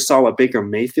Titans. We just saw what Baker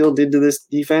Mayfield did to this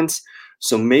defense,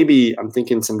 so maybe I'm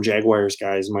thinking some Jaguars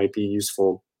guys might be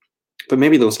useful, but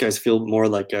maybe those guys feel more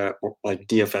like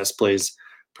DFS plays.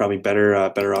 Probably better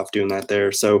off doing that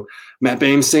there. So Matt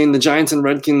Bames saying the Giants and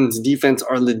Redskins defense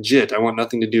are legit. I want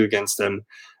nothing to do against them.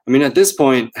 I mean, at this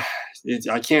point,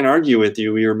 I can't argue with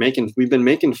you. We've been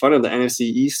making fun of the NFC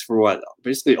East for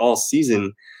basically all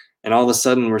season, and all of a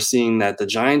sudden we're seeing that the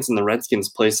Giants and the Redskins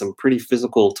play some pretty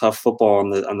physical, tough football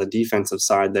on the defensive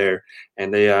side there,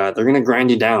 and they're going to grind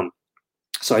you down.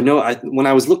 So I know when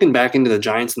I was looking back into the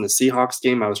Giants and the Seahawks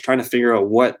game, I was trying to figure out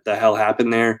what the hell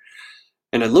happened there.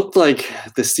 And it looked like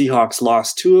the Seahawks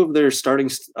lost 2 of their starting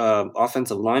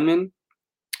offensive linemen.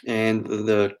 And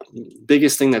the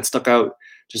biggest thing that stuck out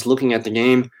just looking at the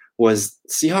game was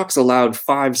Seahawks allowed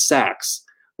 5 sacks,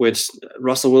 which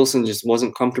Russell Wilson just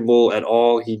wasn't comfortable at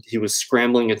all. He was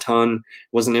scrambling a ton,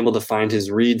 wasn't able to find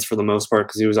his reads for the most part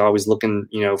because he was always looking,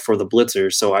 for the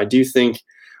blitzers. So I do think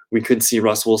we could see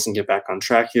Russell Wilson get back on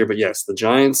track here. But yes, the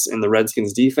Giants and the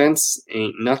Redskins defense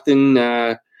ain't nothing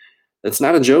that's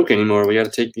not a joke anymore. We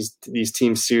got to take these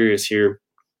teams serious here.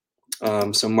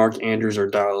 So Mark Andrews or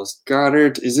Dallas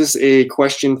Goedert. Is this a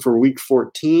question for week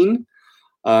 14?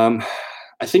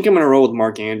 I think I'm going to roll with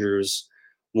Mark Andrews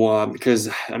because,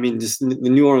 I mean, the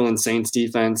New Orleans Saints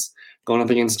defense going up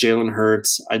against Jalen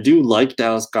Hurts. I do like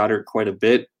Dallas Goedert quite a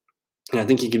bit, and I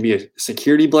think he could be a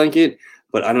security blanket.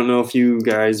 But I don't know if you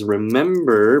guys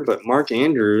remember, but Mark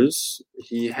Andrews,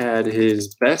 he had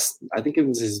his best, I think it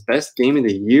was his best game of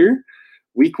the year,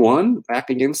 week 1, back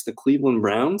against the Cleveland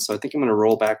Browns. So I think I'm going to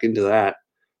roll back into that.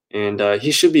 And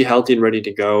he should be healthy and ready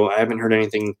to go. I haven't heard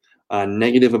anything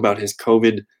negative about his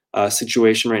COVID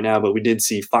situation right now, but we did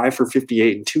see 5 for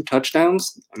 58 and 2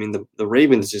 touchdowns. I mean, the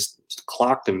Ravens just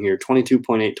clocked him here,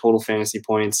 22.8 total fantasy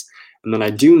points. And then I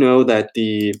do know that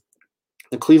the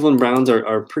Cleveland Browns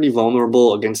are pretty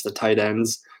vulnerable against the tight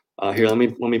ends. Here, let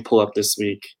me pull up this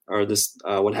week or this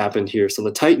what happened here. So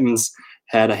the Titans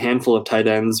had a handful of tight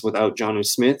ends without Jonnu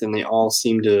Smith, and they all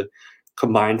seem to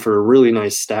combine for a really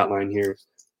nice stat line here.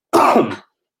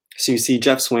 So you see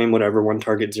Jeff Swaim, whatever, 1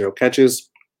 target, 0 catches.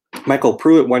 Michael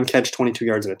Pruitt, 1 catch, 22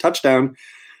 yards and a touchdown.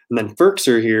 And then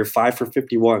Ferkser here, 5 for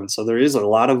 51. So there is a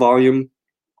lot of volume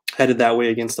headed that way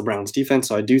against the Browns defense.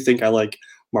 So I do think I like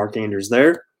Mark Andrews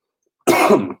there.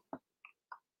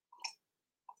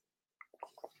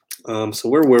 So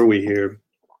where were we here?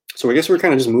 So I guess we're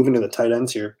kind of just moving to the tight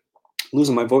ends here. I'm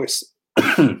losing my voice.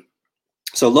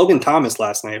 So Logan Thomas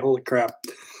last night, holy crap.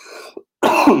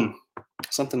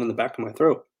 Something in the back of my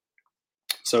throat.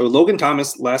 So Logan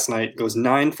Thomas last night goes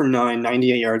 9 for 9,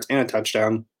 98 yards and a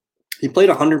touchdown. He played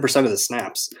 100% of the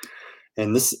snaps.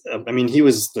 And this, I mean, he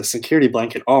was the security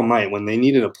blanket all night. When they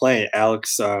needed a play,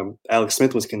 Alex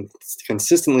Smith was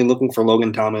consistently looking for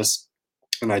Logan Thomas.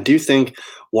 And I do think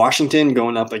Washington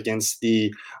going up against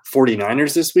the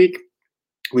 49ers this week,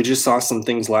 we just saw some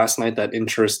things last night that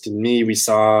interested me. We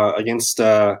saw against,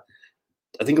 I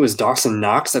think it was Dawson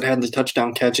Knox that had the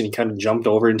touchdown catch, and he kind of jumped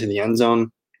over into the end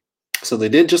zone. So they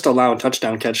did just allow a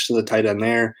touchdown catch to the tight end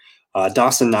there.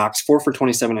 Dawson Knox, 4 for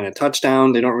 27 and a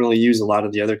touchdown. They don't really use a lot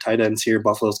of the other tight ends here.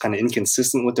 Buffalo's kind of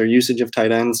inconsistent with their usage of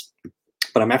tight ends.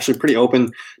 But I'm actually pretty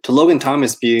open to Logan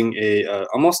Thomas being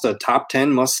almost a top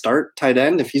 10 must-start tight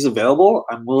end. If he's available,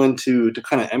 I'm willing to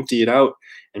kind of empty it out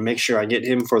and make sure I get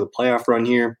him for the playoff run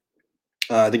here.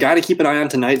 The guy to keep an eye on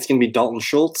tonight is going to be Dalton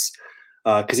Schultz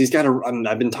because he's got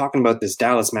I've been talking about this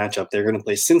Dallas matchup. They're going to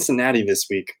play Cincinnati this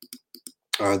week.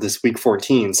 This week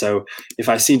 14. So if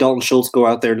I see Dalton Schultz go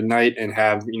out there tonight and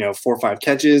have 4 or 5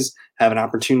 catches, have an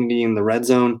opportunity in the red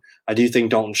zone, I do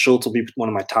think Dalton Schultz will be one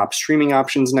of my top streaming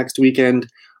options next weekend.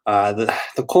 The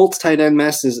Colts tight end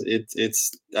mess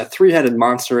it's a 3-headed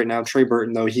monster right now. Trey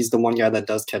Burton, though, he's the one guy that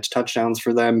does catch touchdowns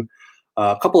for them.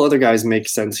 A couple other guys make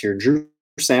sense here. Drew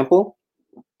Sample,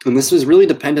 and this was really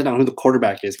dependent on who the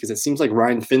quarterback is because it seems like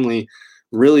Ryan Finley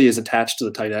really is attached to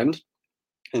the tight end,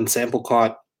 and Sample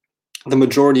caught the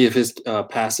majority of his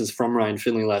passes from Ryan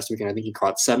Finley last weekend. I think he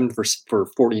caught 7 for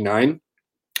 49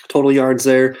 total yards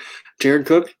there. Jared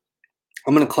Cook,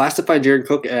 I'm going to classify Jared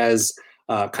Cook as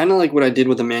kind of like what I did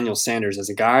with Emmanuel Sanders, as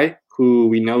a guy who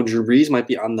we know Drew Brees might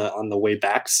be on the way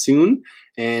back soon.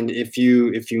 And if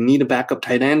you need a backup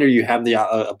tight end or you have the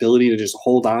ability to just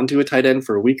hold on to a tight end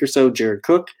for a week or so, Jared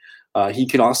Cook, he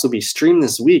could also be streamed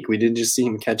this week. We did just see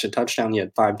him catch a touchdown. He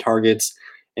had 5 targets.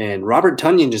 And Robert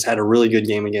Tonyan just had a really good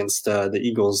game against the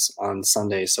Eagles on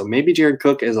Sunday. So maybe Jared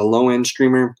Cook as a low-end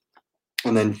streamer.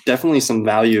 And then definitely some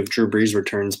value if Drew Brees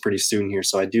returns pretty soon here.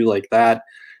 So I do like that.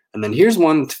 And then here's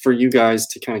one for you guys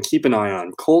to kind of keep an eye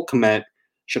on. Cole Kmet,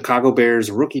 Chicago Bears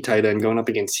rookie tight end, going up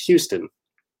against Houston.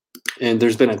 And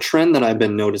there's been a trend that I've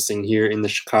been noticing here in the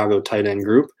Chicago tight end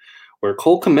group where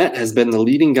Cole Kmet has been the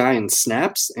leading guy in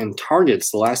snaps and targets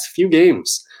the last few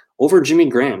games over Jimmy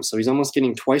Graham. So he's almost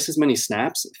getting twice as many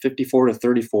snaps, 54 to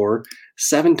 34,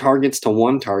 7 targets to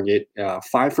 1 target,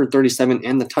 5 for 37,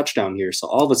 and the touchdown here. So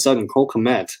all of a sudden, Cole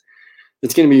Kmet,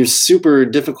 it's going to be super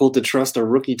difficult to trust a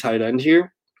rookie tight end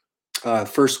here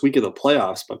first week of the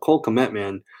playoffs. But Cole Kmet,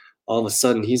 man, all of a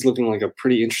sudden, he's looking like a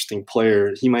pretty interesting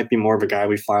player. He might be more of a guy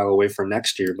we file away for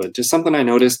next year. But just something I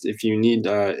noticed, if you need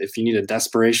a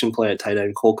desperation play at tight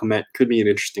end, Cole Kmet could be an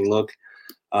interesting look.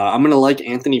 I'm going to like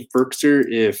Anthony Ferkser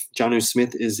if Jonnu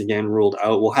Smith is again ruled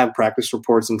out. We'll have practice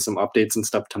reports and some updates and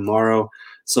stuff tomorrow.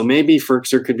 So maybe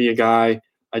Ferkser could be a guy.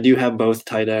 I do have both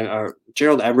tight end,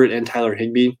 Gerald Everett and Tyler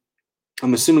Higbee.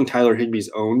 I'm assuming Tyler Higbee's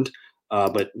owned,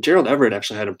 but Gerald Everett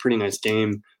actually had a pretty nice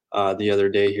game the other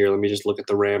day here. Let me just look at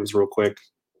the Rams real quick.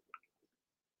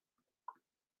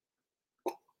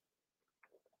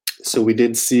 So we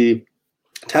did see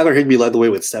Tyler Higbee led the way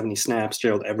with 70 snaps,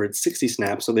 Gerald Everett 60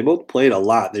 snaps. So they both played a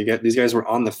lot. These guys were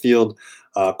on the field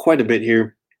quite a bit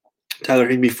here. Tyler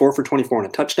Higbee 4 for 24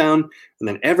 and a touchdown, and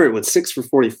then Everett with 6 for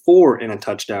 44 and a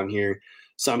touchdown here.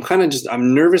 So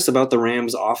I'm nervous about the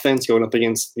Rams offense going up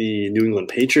against the New England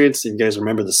Patriots. If you guys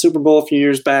remember the Super Bowl a few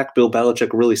years back, Bill Belichick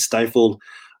really stifled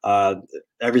uh,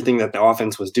 everything that the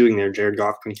offense was doing there. Jared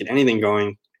Goff couldn't get anything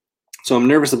going. So I'm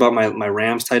nervous about my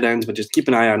Rams tight ends, but just keep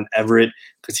an eye on Everett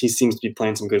because he seems to be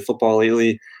playing some good football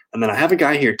lately. And then I have a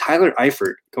guy here, Tyler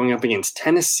Eifert, going up against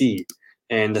Tennessee.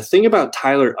 And the thing about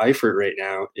Tyler Eifert right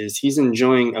now is he's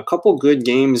enjoying a couple good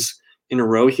games in a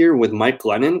row here with Mike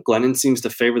Glennon. Glennon seems to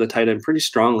favor the tight end pretty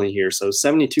strongly here. So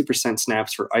 72%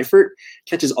 snaps for Eifert,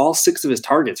 catches all 6 of his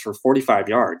targets for 45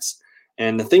 yards.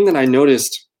 And the thing that I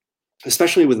noticed,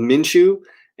 especially with Minshew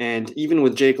and even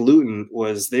with Jake Luton,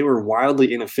 was they were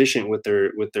wildly inefficient with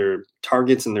their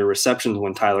targets and their receptions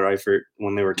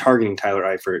when they were targeting Tyler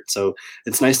Eifert. So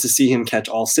it's nice to see him catch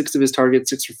all 6 of his targets,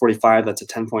 6 for 45. That's a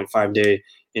 10.5 day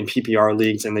in PPR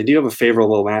leagues, and they do have a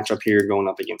favorable matchup here going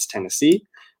up against Tennessee.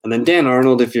 And then Dan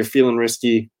Arnold, if you're feeling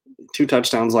risky, 2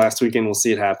 touchdowns last weekend. We'll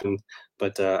see it happen,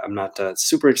 but I'm not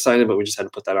super excited. But we just had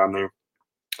to put that on there.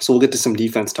 So we'll get to some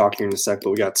defense talk here in a sec, but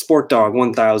we got Sport Dog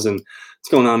 1000. What's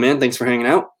going on, man? Thanks for hanging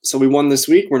out. So we won this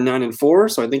week. We're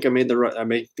 9-4. So I think we made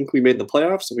the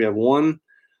playoffs. So we have one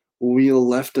week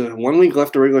left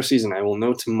of regular season. I will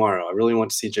know tomorrow. I really want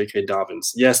to see J.K.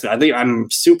 Dobbins. Yes, I think I'm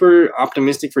super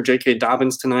optimistic for J.K.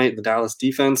 Dobbins tonight. The Dallas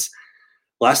defense.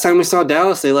 Last time we saw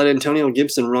Dallas, they let Antonio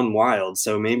Gibson run wild.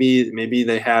 So maybe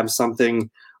they have something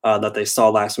that they saw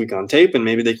last week on tape, and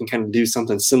maybe they can kind of do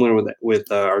something similar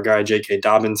with our guy J.K.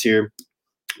 Dobbins here.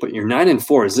 But you're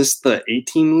 9-4. Is this the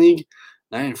 8-team league?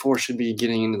 9-4 should be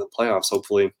getting into the playoffs,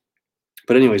 hopefully.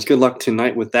 But anyways, good luck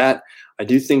tonight with that. I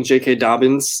do think J.K.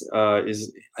 Dobbins I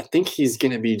think he's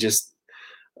going to be just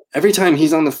 – every time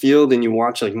he's on the field and you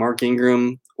watch like Mark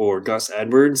Ingram or Gus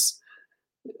Edwards,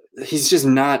 he's just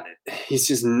not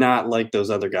like those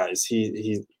other guys.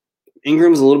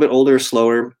 Ingram's a little bit older,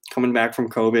 slower, coming back from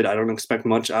COVID. I don't expect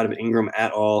much out of Ingram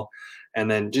at all.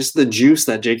 And then just the juice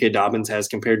that J.K. Dobbins has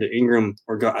compared to Ingram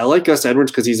I like Gus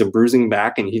Edwards because he's a bruising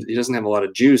back and he doesn't have a lot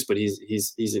of juice, but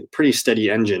he's a pretty steady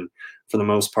engine for the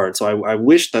most part. So I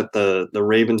wish that the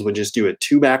Ravens would just do a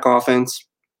 2-back offense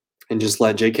and just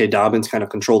let J.K. Dobbins kind of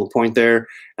control the point there,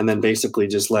 and then basically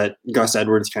just let Gus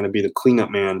Edwards kind of be the cleanup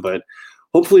man. But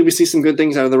hopefully we see some good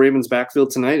things out of the Ravens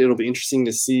backfield tonight. It'll be interesting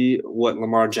to see what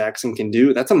Lamar Jackson can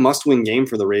do. That's a must-win game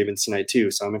for the Ravens tonight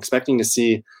too. So I'm expecting to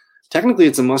see – technically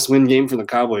it's a must-win game for the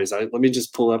Cowboys. Let me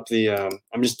just pull up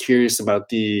I'm just curious about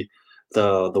the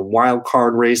wild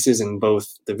card races in both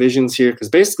divisions here because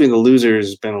basically the loser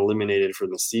has been eliminated for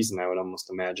the season, I would almost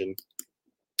imagine.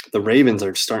 The Ravens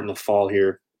are starting to fall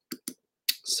here.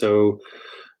 So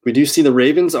we do see the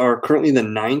Ravens are currently the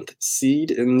 9th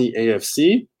seed in the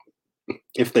AFC.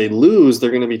 If they lose, they're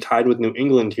going to be tied with New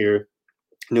England here.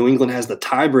 New England has the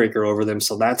tiebreaker over them,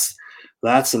 so that's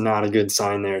not a good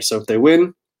sign there. So if they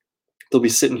win, they'll be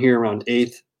sitting here around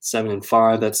 8th,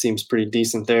 7-5. That seems pretty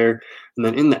decent there. And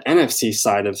then in the NFC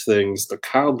side of things, the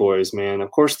Cowboys, man,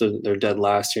 of course they're dead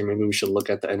last year. Maybe we should look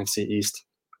at the NFC East.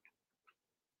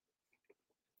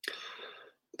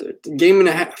 The game and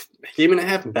a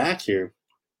half back here.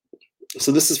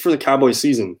 So this is for the Cowboys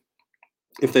season.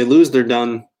 If they lose, they're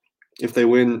done. If they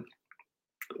win,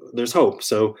 there's hope.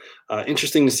 So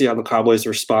interesting to see how the Cowboys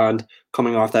respond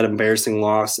coming off that embarrassing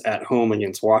loss at home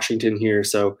against Washington here.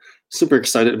 So super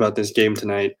excited about this game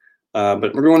tonight.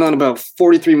 But we're going on about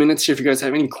 43 minutes here. If you guys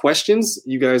have any questions,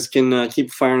 you guys can keep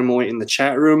firing them away in the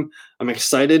chat room. I'm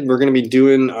excited. We're going to be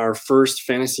doing our first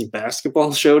fantasy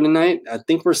basketball show tonight. I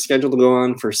think we're scheduled to go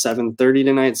on for 7:30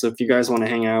 tonight. So if you guys want to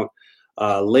hang out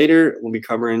later, we'll be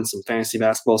covering some fantasy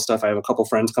basketball stuff. I have a couple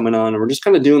friends coming on, and we're just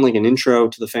kind of doing like an intro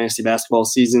to the fantasy basketball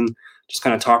season, just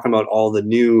kind of talking about all the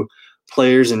new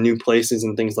players and new places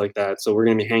and things like that. So we're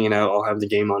going to be hanging out. I'll have the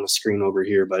game on the screen over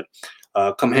here, but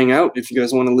come hang out if you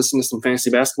guys want to listen to some fantasy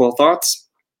basketball thoughts.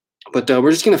 But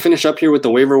we're just going to finish up here with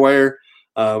the waiver wire.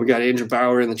 We got Andrew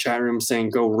Bauer in the chat room saying,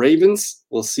 go Ravens.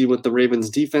 We'll see what the Ravens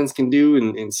defense can do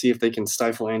and see if they can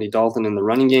stifle Andy Dalton in the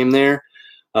running game there.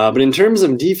 But in terms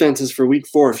of defenses for week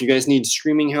 4, if you guys need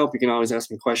streaming help, you can always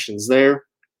ask me questions there.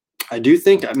 I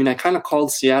kind of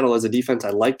called Seattle as a defense I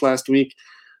liked last week.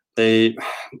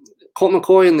 Colt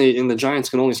McCoy and the Giants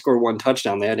can only score 1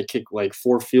 touchdown. They had to kick like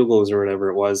 4 field goals or whatever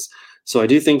it was. So I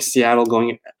do think Seattle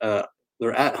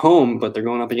they're at home, but they're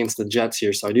going up against the Jets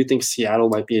here. So I do think Seattle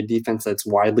might be a defense that's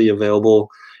widely available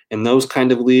in those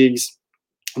kind of leagues.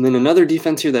 And then another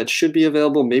defense here that should be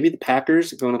available, maybe the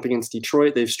Packers going up against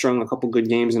Detroit. They've strung a couple good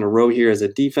games in a row here as a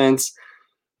defense.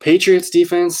 Patriots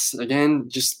defense, again,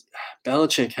 just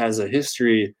Belichick has a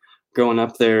history going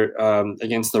up there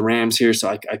against the Rams here. So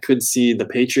I could see the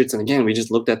Patriots. And again, we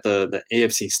just looked at the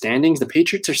AFC standings. The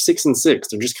Patriots are 6-6.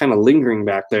 They're just kind of lingering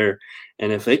back there.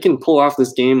 And if they can pull off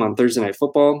this game on Thursday Night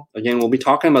Football, again, we'll be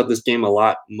talking about this game a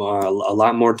lot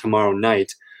more tomorrow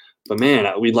night. But man,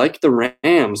 we like the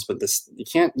Rams, but you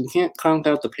can't count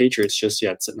out the Patriots just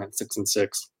yet, sitting at 6-6.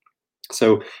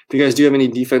 So if you guys do have any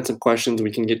defensive questions,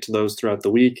 we can get to those throughout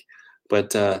the week.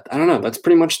 But I don't know. That's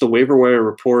pretty much the waiver wire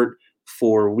report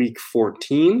for Week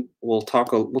 14. We'll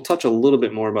touch a little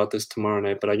bit more about this tomorrow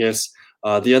night. But I guess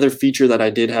the other feature that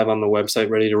I did have on the website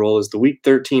ready to roll is the Week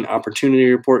 13 opportunity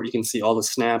report. You can see all the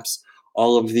snaps,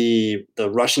 all of the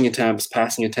rushing attempts,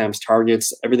 passing attempts,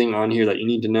 targets, everything on here that you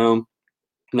need to know.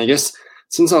 And I guess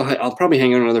since I'll probably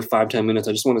hang on another 5-10 minutes,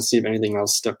 I just want to see if anything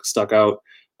else stuck out.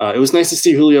 It was nice to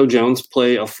see Julio Jones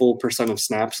play a full percent of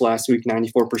snaps last week,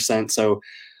 94%. So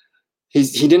he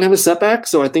didn't have a setback,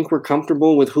 so I think we're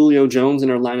comfortable with Julio Jones in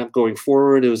our lineup going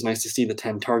forward. It was nice to see the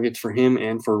 10 targets for him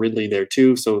and for Ridley there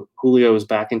too. So Julio is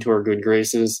back into our good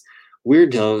graces.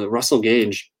 Weird, Russell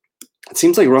Gage. It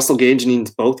seems like Russell Gage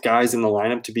needs both guys in the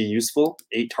lineup to be useful.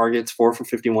 8 targets, 4 for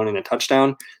 51 and a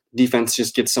touchdown. Defense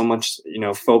just gets so much,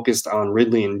 focused on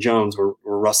Ridley and Jones, where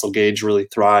Russell Gage really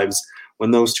thrives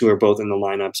when those two are both in the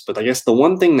lineups. But I guess the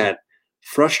one thing that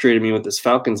frustrated me with this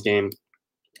Falcons game,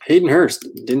 Hayden Hurst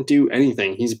didn't do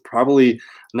anything. He's probably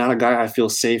not a guy I feel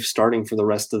safe starting for the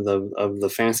rest of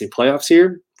the fantasy playoffs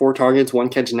here. 4 targets, 1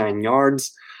 catch, 9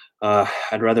 yards.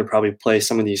 I'd rather probably play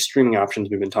some of these streaming options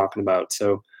we've been talking about.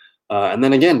 So, and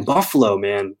then again, Buffalo,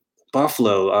 man.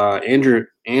 Buffalo. Andrew's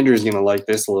going to like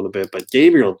this a little bit, but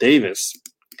Gabriel Davis.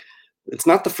 It's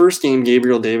not the first game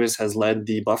Gabriel Davis has led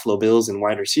the Buffalo Bills in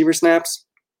wide receiver snaps.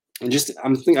 And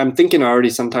I'm thinking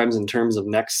already sometimes in terms of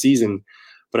next season,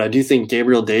 but I do think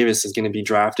Gabriel Davis is going to be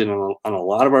drafted on a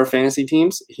lot of our fantasy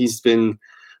teams.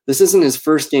 This isn't his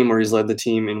first game where he's led the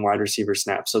team in wide receiver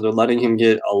snaps. So they're letting him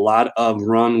get a lot of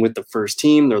run with the first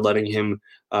team. They're letting him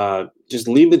just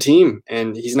lead the team.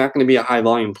 And he's not going to be a high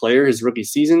volume player his rookie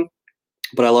season,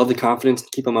 but I love the confidence to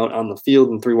keep him out on the field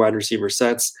in 3 wide receiver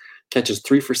sets, catches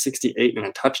 3 for 68 and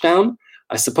a touchdown.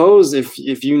 I suppose if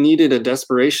you needed a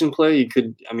desperation play,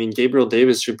 Gabriel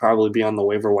Davis should probably be on the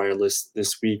waiver wire list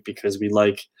this week because we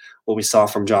like what we saw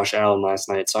from Josh Allen last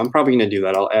night. So I'm probably going to do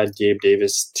that. I'll add Gabe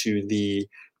Davis to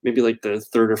maybe like the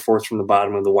 3rd or 4th from the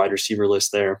bottom of the wide receiver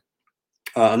list there.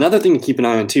 Another thing to keep an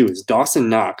eye on too is Dawson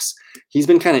Knox. He's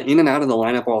been kind of in and out of the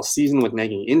lineup all season with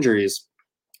nagging injuries.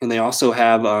 And they also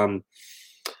have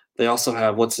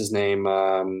what's his name?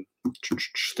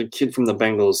 The kid from the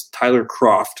Bengals, Tyler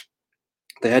Kroft.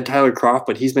 They had Tyler Kroft,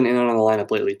 but he's been in and out of the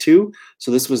lineup lately too. So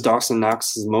this was Dawson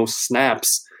Knox's most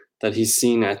snaps that he's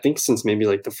seen, I think, since maybe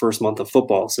like the first month of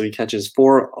football. So he catches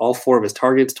all 4 of his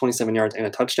targets, 27 yards and a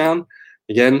touchdown.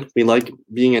 Again, we like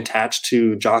being attached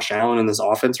to Josh Allen in this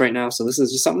offense right now. So this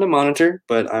is just something to monitor,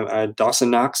 but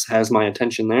Dawson Knox has my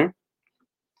attention there.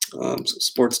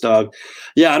 Sports Dog.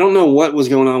 Yeah, I don't know what was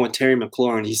going on with Terry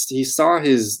McLaurin. He saw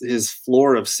his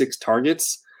floor of 6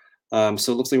 targets. So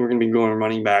it looks like we're going to be going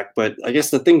running back. But I guess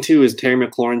the thing, too, is Terry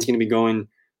McLaurin's going to be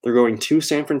they're going to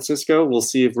San Francisco. We'll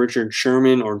see if Richard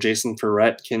Sherman or Jason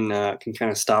Ferrett can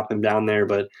kind of stop him down there.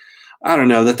 But I don't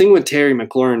know. The thing with Terry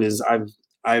McLaurin is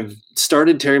I've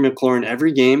started Terry McLaurin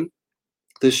every game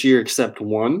this year except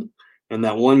one. And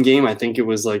that one game, I think it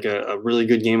was like a really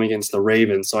good game against the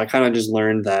Ravens. So I kind of just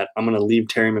learned that I'm going to leave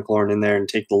Terry McLaurin in there and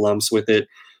take the lumps with it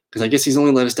because I guess he's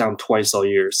only let us down twice all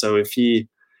year. So if he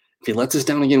lets us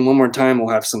down again one more time,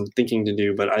 we'll have some thinking to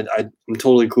do. But I'm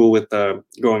totally cool with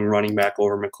going running back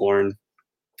over McLaurin,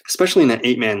 especially in that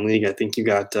 8-man league. I think you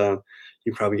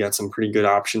probably got some pretty good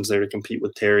options there to compete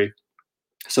with Terry.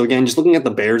 So again, just looking at the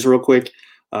Bears real quick,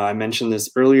 I mentioned this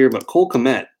earlier, but Cole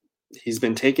Kmet, he's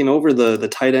been taking over the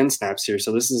tight end snaps here.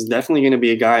 So this is definitely going to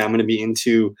be a guy I'm going to be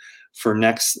into for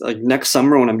next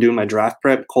summer when I'm doing my draft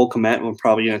prep. Cole Kmet, we're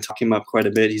probably going to talk him up quite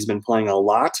a bit. He's been playing a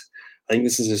lot. I think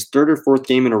this is his 3rd or 4th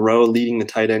game in a row leading the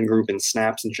tight end group in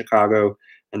snaps in Chicago,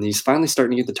 and he's finally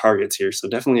starting to get the targets here. So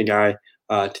definitely a guy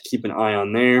to keep an eye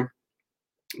on there.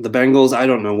 The Bengals, I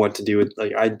don't know what to do with.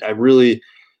 I really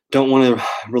don't want to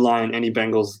rely on any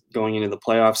Bengals going into the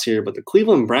playoffs here, but the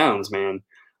Cleveland Browns, man.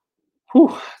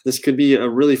 This could be a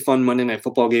really fun Monday Night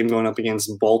Football game going up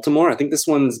against Baltimore. I think this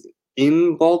one's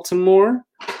in Baltimore.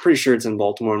 Pretty sure it's in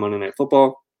Baltimore on Monday Night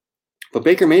Football. But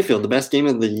Baker Mayfield, the best game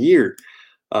of the year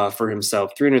for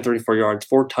himself, 334 yards,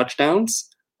 4 touchdowns.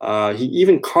 He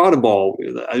even caught a ball.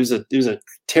 It was a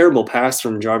terrible pass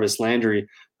from Jarvis Landry,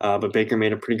 but Baker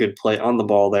made a pretty good play on the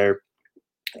ball there.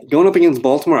 Going up against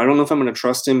Baltimore, I don't know if I'm going to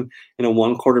trust him in a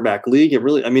 1-quarterback league.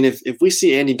 If we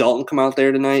see Andy Dalton come out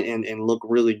there tonight and look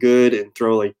really good and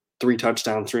throw like 3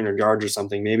 touchdowns, 300 yards or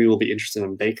something, maybe we'll be interested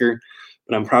in Baker.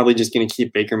 But I'm probably just going to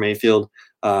keep Baker Mayfield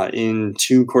in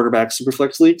 2 quarterback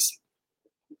superflex leagues.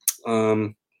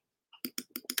 And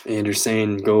you're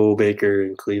saying go Baker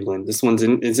in Cleveland. This one's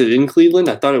is it in Cleveland?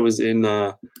 I thought it was in,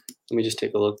 let me just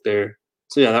take a look there.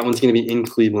 So yeah, that one's going to be in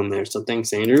Cleveland there. So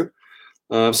thanks, Andrew.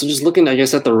 So just looking, I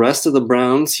guess, at the rest of the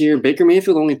Browns here, Baker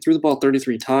Mayfield only threw the ball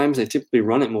 33 times. They typically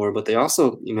run it more, but they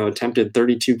also, attempted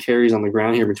 32 carries on the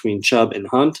ground here between Chubb and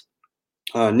Hunt.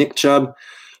 Nick Chubb,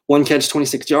 1 catch,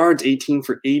 26 yards, 18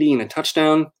 for 80 and a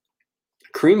touchdown.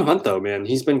 Kareem Hunt, though, man,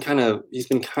 he's been kind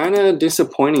of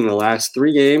disappointing the last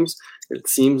 3 games. It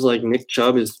seems like Nick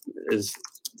Chubb is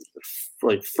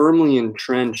like firmly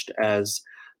entrenched as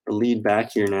the lead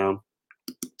back here now.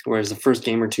 Whereas the first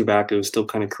game or 2 back, it was still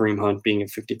kind of Kareem Hunt being a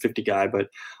 50-50 guy. But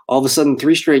all of a sudden,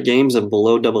 3 straight games of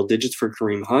below double digits for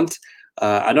Kareem Hunt.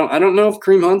 I don't know if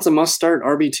Kareem Hunt's a must-start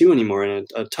RB2 anymore. In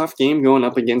a tough game going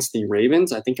up against the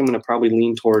Ravens, I think I'm going to probably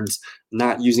lean towards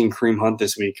not using Kareem Hunt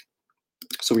this week.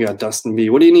 So we got Dustin B.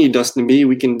 What do you need, Dustin B?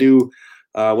 We can do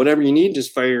whatever you need.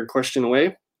 Just fire your question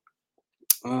away.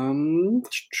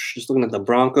 Just looking at the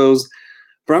Broncos.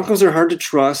 Broncos are hard to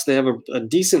trust. They have a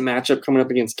decent matchup coming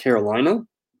up against Carolina.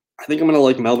 I think I'm going to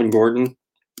like Melvin Gordon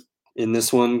in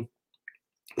this one.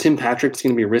 Tim Patrick's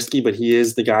going to be risky, but he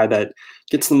is the guy that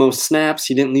gets the most snaps.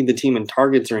 He didn't lead the team in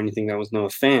targets or anything. That was Noah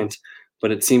Fant.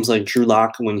 But it seems like Drew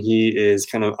Lock, when he is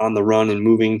kind of on the run and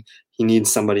moving, he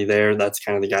needs somebody there. That's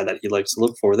kind of the guy that he likes to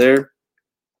look for there.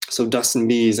 So Dustin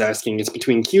B is asking, it's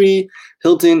between Cutie,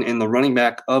 Hilton, and the running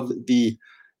back of the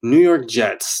New York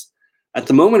Jets. At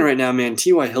the moment right now, man,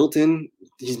 T.Y. Hilton,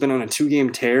 he's been on a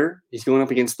 2-game tear. He's going up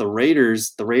against the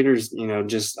Raiders. The Raiders,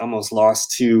 just almost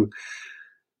lost to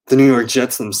the New York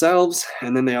Jets themselves.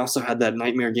 And then they also had that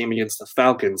nightmare game against the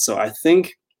Falcons. So I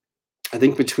think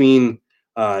between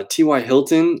T.Y.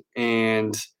 Hilton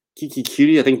and Kiki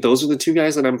Cutie, I think those are the 2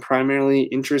 guys that I'm primarily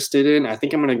interested in. I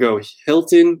think I'm going to go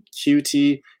Hilton,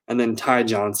 Cutie, and then Ty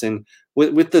Johnson.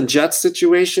 With the Jets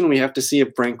situation, we have to see if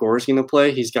Frank Gore is going to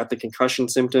play. He's got the concussion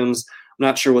symptoms. I'm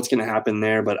not sure what's going to happen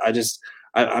there, but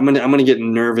I'm gonna get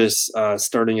nervous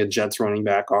starting a Jets running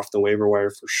back off the waiver wire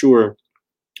for sure.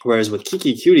 Whereas with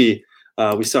Kiki Cutie,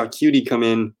 we saw Cutie come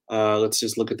in. Let's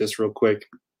just look at this real quick.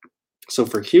 So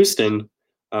for Houston,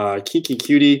 Kiki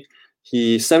Cutie,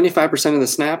 he 75% of the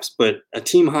snaps, but a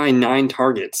team high 9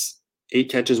 targets. 8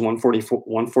 catches,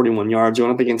 141 yards,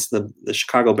 going up against the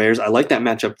Chicago Bears. I like that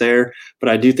matchup there, but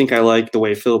I do think I like the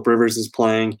way Phillip Rivers is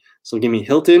playing. So give me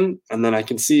Hilton, and then I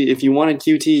can see if you wanted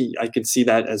QT, I could see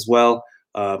that as well.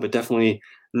 But definitely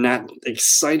not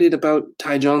excited about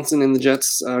Ty Johnson and the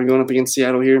Jets going up against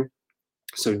Seattle here.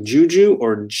 So Juju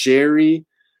or Jerry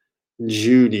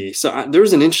Jeudy. So there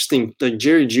was an interesting,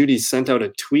 Jerry Jeudy sent out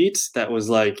a tweet that was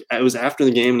like, it was after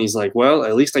the game, and he's like, well,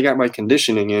 at least I got my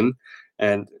conditioning in.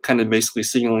 And kind of basically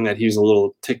signaling that he was a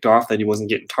little ticked off that he wasn't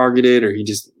getting targeted, or he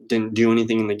just didn't do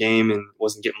anything in the game and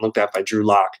wasn't getting looked at by Drew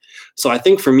Lock. So I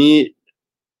think for me,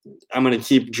 I'm going to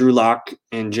keep Drew Lock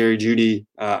and Jerry Jeudy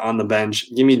on the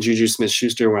bench. Give me Juju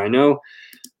Smith-Schuster, where I know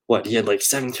he had like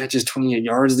 7 catches, 28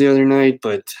 yards the other night.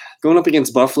 But going up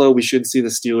against Buffalo, we should see the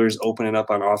Steelers open it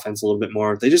up on offense a little bit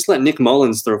more. They just let Nick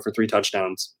Mullins throw for 3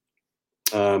 touchdowns.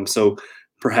 So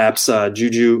perhaps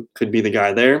Juju could be the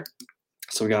guy there.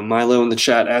 So we got Milo in the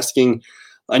chat asking,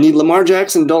 I need Lamar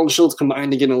Jackson and Dalton Schultz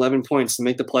combined to get 11 points to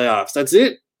make the playoffs. That's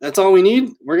it. That's all we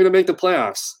need. We're going to make the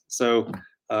playoffs. So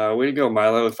way to go,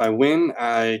 Milo. If I win,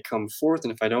 I come fourth.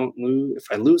 And if I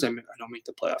lose, I don't make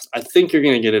the playoffs. I think you're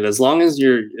going to get it as long as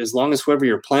whoever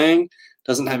you're playing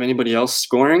doesn't have anybody else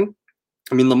scoring.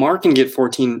 I mean, Lamar can get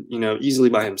 14, easily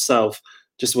by himself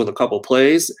just with a couple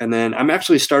plays. And then I'm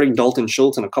actually starting Dalton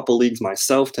Schultz in a couple leagues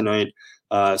myself tonight.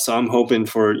 So I'm hoping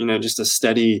for, just a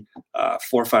steady 4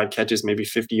 or 5 catches, maybe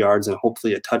 50 yards, and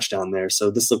hopefully a touchdown there.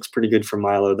 So this looks pretty good for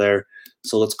Milo there.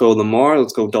 So let's go Lamar.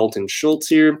 Let's go Dalton Schultz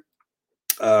here.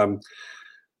 Yeah,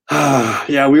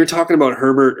 we were talking about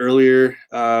Herbert earlier.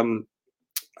 I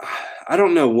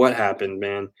don't know what happened,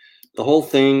 man. The whole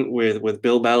thing with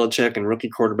Bill Belichick and rookie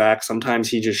quarterback, sometimes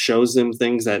he just shows them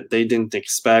things that they didn't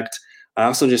expect. I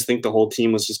also just think the whole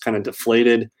team was just kind of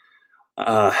deflated.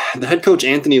 The head coach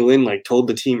Anthony Lynn told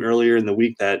the team earlier in the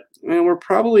week that we're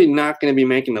probably not going to be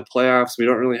making the playoffs. We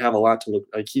don't really have a lot to look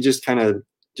like. He just kind of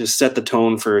just set the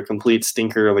tone for a complete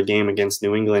stinker of a game against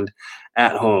New England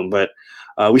at home. But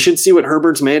we should see what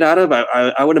Herbert's made out of.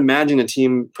 I would imagine a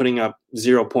team putting up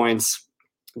 0 points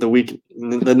the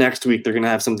next week. They're going to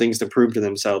have some things to prove to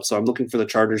themselves. So I'm looking for the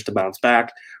Chargers to bounce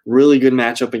back. Really good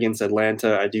matchup against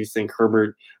Atlanta. I do think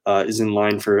Herbert is in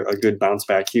line for a good bounce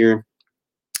back here.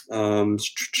 So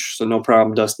no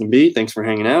problem, Dustin B. Thanks for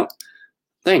hanging out.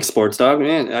 Thanks, Sports Dog.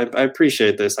 Man, I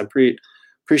appreciate this.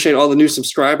 Appreciate all the new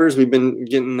subscribers. We've been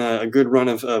getting a good run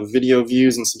of video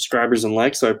views and subscribers and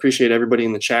likes. So I appreciate everybody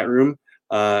in the chat room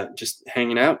just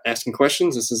hanging out, asking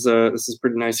questions. This is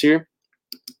pretty nice here.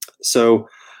 So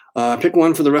pick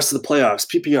one for the rest of the playoffs.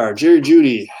 PPR, Jerry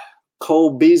Jeudy,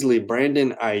 Cole Beasley,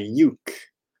 Brandon Ayuk.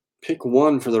 Pick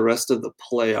one for the rest of the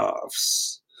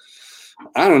playoffs.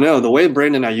 I don't know. The way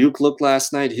Brandon Ayuk looked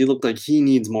last night, he looked like he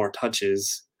needs more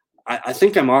touches. I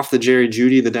think I'm off the Jerry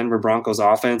Jeudy, the Denver Broncos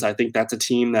offense. I think that's a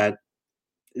team that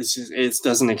it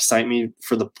doesn't excite me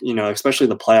for the, especially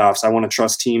the playoffs. I want to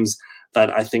trust teams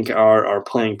that I think are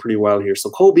playing pretty well here.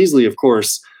 So Cole Beasley, of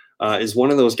course, is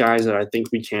one of those guys that I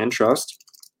think we can trust.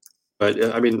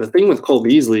 But I mean, the thing with Cole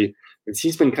Beasley is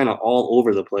he's been kind of all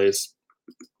over the place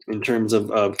in terms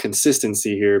of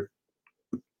consistency here.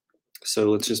 So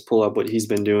let's just pull up what he's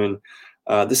been doing.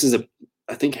 This is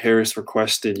I think Harris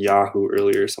requested Yahoo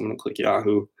earlier, so I'm going to click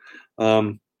Yahoo.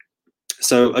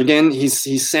 So again,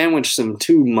 he's sandwiched some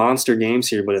two monster games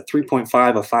here, but a 3.5,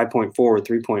 a 5.4, a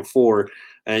 3.4.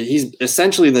 He's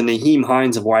essentially the Naheem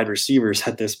Hines of wide receivers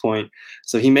at this point.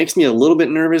 So he makes me a little bit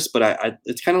nervous, but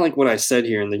it's kind of like what I said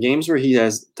here. In the games where he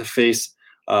has to face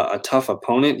a tough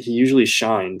opponent, he usually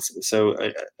shines. So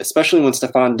especially when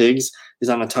Stephon Diggs is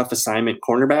on a tough assignment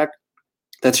cornerback,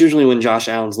 that's usually when Josh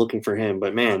Allen's looking for him.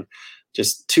 But man,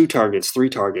 just 2 targets, 3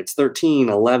 targets, 13,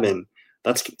 11.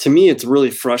 That's, to me, it's really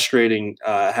frustrating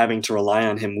having to rely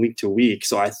on him week to week.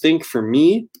 So I think for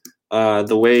me,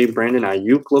 the way Brandon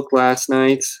Ayuk looked last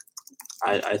night,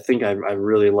 I think I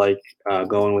really like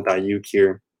going with Ayuk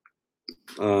here.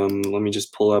 Let me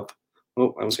just pull up.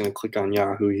 Oh, I was going to click on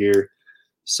Yahoo here.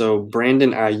 So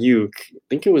Brandon Ayuk, I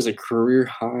think it was a career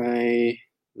high.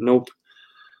 Nope.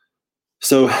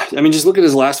 So, I mean, just look at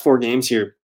his last 4 games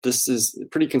here. This is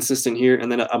pretty consistent here.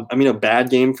 And then, a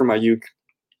bad game from Ayuk,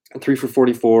 3 for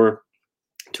 44,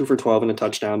 2 for 12 and a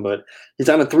touchdown. But he's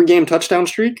on a 3-game touchdown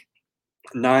streak,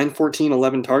 9, 14,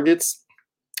 11 targets,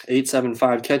 8, 7,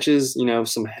 5 catches,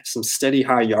 some steady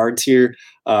high yards here.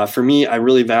 For me, I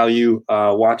really value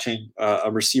watching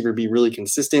a receiver be really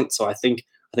consistent. So I think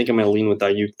I'm going to lean with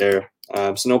Ayuk there.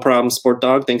 So no problem, Sport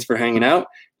Dog. Thanks for hanging out.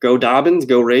 Go Dobbins,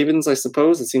 go Ravens, I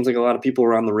suppose. It seems like a lot of people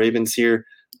are on the Ravens here.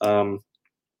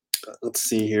 Let's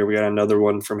see here. We got another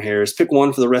one from Harris. Pick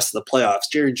one for the rest of the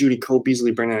playoffs. Jerry Jeudy, Cole Beasley,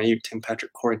 Brandon Ayuk, Tim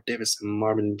Patrick, Corey Davis, and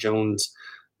Marvin Jones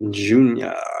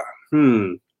Jr.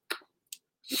 Brandon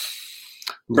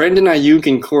Ayuk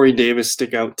and Corey Davis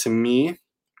stick out to me.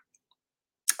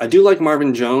 I do like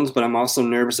Marvin Jones, but I'm also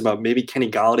nervous about maybe Kenny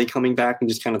Golladay coming back and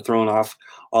just kind of throwing off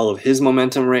all of his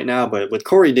momentum right now. But with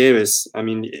Corey Davis, I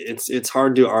mean, it's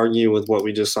hard to argue with what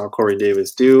we just saw Corey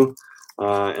Davis do.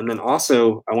 And then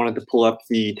also, I wanted to pull up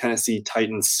the Tennessee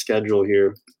Titans schedule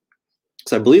here.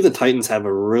 So I believe the Titans have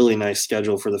a really nice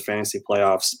schedule for the fantasy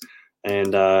playoffs.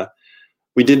 And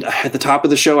we did, at the top of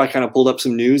the show, I kind of pulled up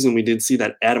some news, and we did see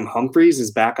that Adam Humphries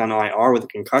is back on IR with a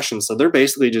concussion. So they're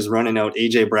basically just running out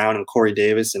A.J. Brown and Corey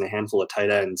Davis and a handful of tight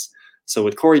ends. So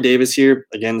with Corey Davis here,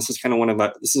 again, this is one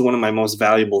of my most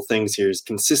valuable things here is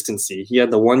consistency. He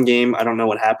had the one game, I don't know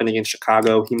what happened against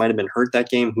Chicago. He might have been hurt that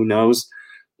game, who knows?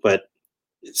 But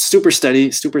super steady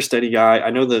guy. I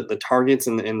know that the targets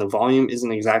and the volume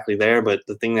isn't exactly there, but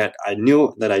the thing that I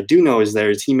do know is there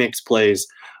is he makes plays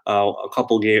a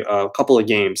couple of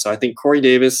games. So I think Corey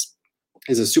Davis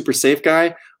is a super safe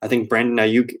guy. I think Brandon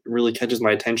Ayuk really catches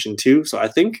my attention too. So I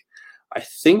think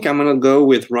I'm gonna go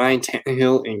with Ryan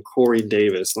Tannehill and Corey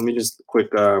Davis. Let me just quick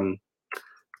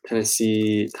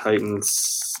Tennessee Titans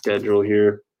schedule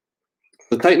here.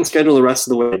 The Titans schedule the rest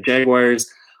of the way: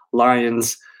 Jaguars,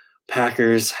 Lions,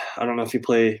 Packers. I don't know if you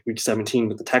play week 17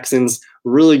 with the Texans.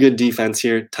 Really good defense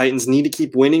here. Titans need to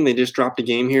keep winning. They just dropped a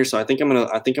game here, so I think I'm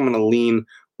gonna lean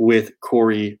with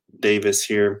Corey Davis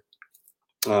here.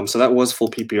 So that was full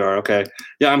PPR. Okay,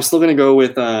 yeah, I'm still gonna go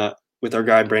with our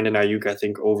guy Brandon Ayuk. I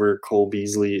think over Cole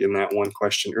Beasley in that one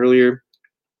question earlier.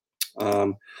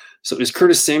 So is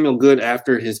Curtis Samuel good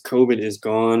after his COVID is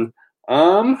gone?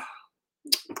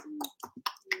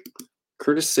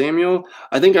 Curtis Samuel,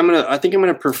 I think I'm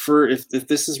gonna prefer, if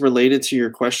this is related to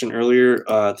your question earlier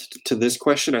to this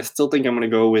question, I still think I'm gonna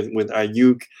go with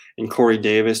Ayuk and Corey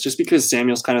Davis, just because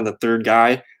Samuel's kind of the third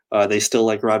guy. They still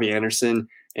like Robbie Anderson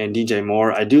and DJ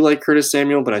Moore. I do like Curtis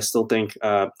Samuel, but I still think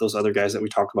those other guys that we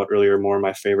talked about earlier are more of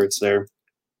my favorites there.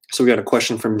 So we got a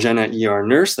question from Jenna ER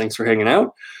Nurse. Thanks for hanging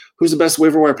out. Who's the best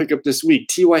waiver wire pickup this week,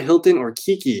 T.Y. Hilton or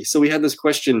Kiki? So we had this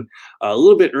question a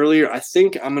little bit earlier. I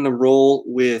think I'm going to roll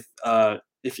with,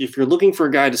 if you're looking for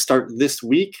a guy to start this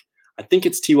week, I think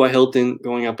it's T.Y. Hilton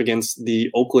going up against the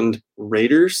Oakland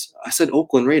Raiders. I said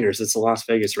Oakland Raiders. It's the Las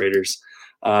Vegas Raiders.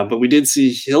 But we did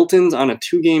see Hilton's on a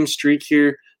 2-game streak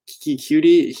here. Kiki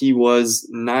Cutie, he was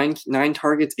nine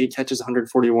targets, 8 catches,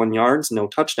 141 yards, no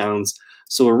touchdowns.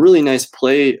 So a really nice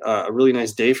play, a really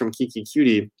nice day from Kiki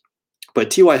Cutie. But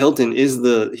T.Y. Hilton he's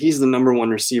the number one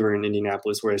receiver in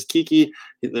Indianapolis, whereas Kiki,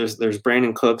 there's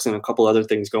Brandon Cooks and a couple other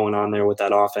things going on there with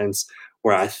that offense,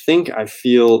 where I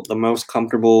feel the most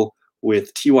comfortable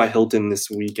with T.Y. Hilton this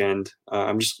weekend.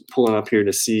 I'm just pulling up here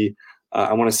to see.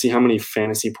 I want to see how many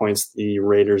fantasy points the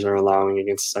Raiders are allowing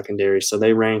against secondary. So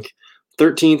they rank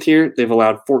 13th here. They've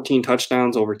allowed 14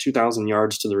 touchdowns, over 2,000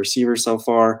 yards to the receivers so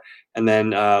far. And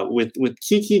then with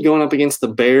Kiki going up against the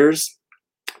Bears,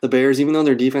 even though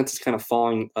their defense is kind of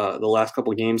falling the last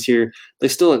couple of games here,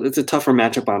 it's a tougher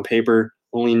matchup on paper.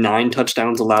 Only 9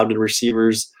 touchdowns allowed to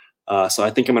receivers. So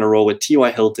I think I'm going to roll with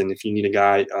T.Y. Hilton if you need a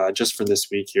guy just for this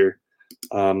week here.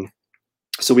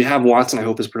 So we have Watson. I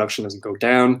hope his production doesn't go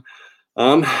down.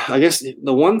 I guess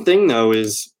the one thing, though,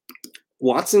 is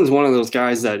Watson's one of those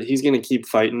guys that he's going to keep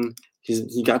fighting.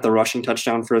 He got the rushing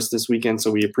touchdown for us this weekend,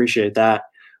 so we appreciate that.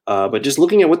 But just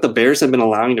looking at what the Bears have been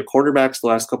allowing to quarterbacks the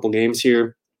last couple games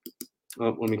here,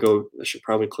 let me go. I should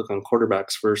probably click on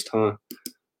quarterbacks first, huh?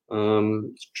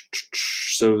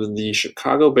 So the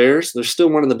Chicago Bears, they're still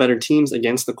one of the better teams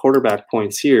against the quarterback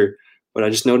points here. But I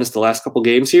just noticed the last couple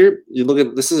games here, you look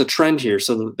at this is a trend here.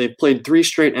 So they've played 3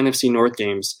 straight NFC North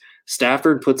games.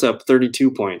 Stafford puts up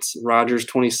 32 points, Rodgers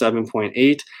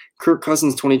 27.8, Kirk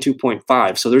Cousins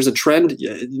 22.5. So there's a trend.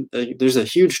 There's a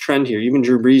huge trend here. Even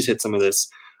Drew Brees hit some of this.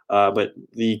 But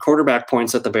the quarterback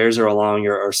points that the Bears are allowing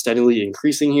are steadily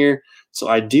increasing here. So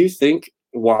I do think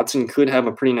Watson could have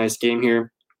a pretty nice game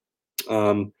here.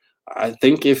 I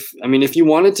think if you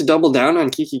wanted to double down on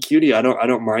Kiki Cutie, I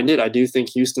don't mind it. I do think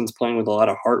Houston's playing with a lot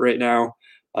of heart right now.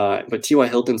 But T.Y.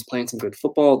 Hilton's playing some good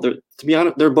football. To be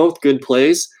honest, they're both good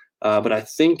plays. But I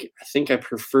think I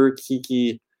prefer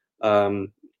Kiki.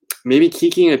 Maybe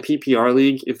Kiki in a PPR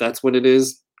league if that's what it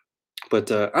is.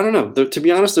 But I don't know. To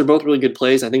be honest, they're both really good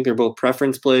plays. I think they're both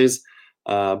preference plays.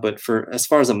 But as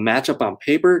far as a matchup on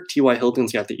paper, T.Y.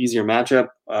 Hilton's got the easier matchup.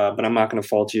 But I'm not going to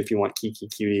fault you if you want Kiki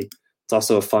Cutie. It's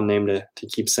also a fun name to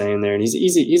keep saying there, and he's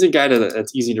easy. He's a guy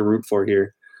that's easy to root for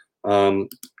here. So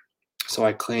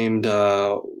I claimed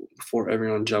before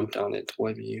everyone jumped on it.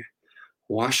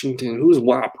 Washington. Who's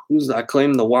WAP? I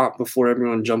claimed the WAP before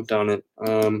everyone jumped on it.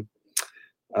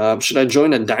 Should I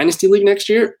join a dynasty league next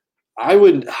year? I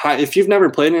would. If you've never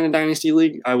played in a dynasty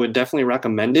league, I would definitely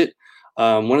recommend it.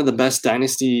 One of the best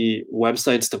dynasty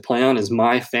websites to play on is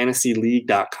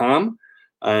myfantasyleague.com.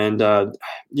 And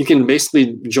you can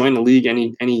basically join the league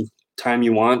any time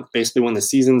you want, basically when the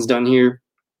season's done here.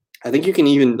 I think you can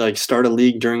even start a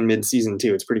league during mid-season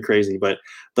too. It's pretty crazy. But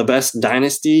the best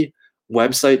dynasty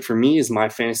website for me is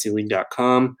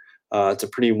myfantasyleague.com. It's a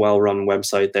pretty well-run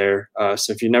website there.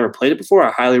 So if you've never played it before,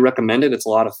 I highly recommend it. It's a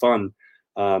lot of fun.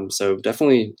 So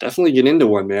definitely get into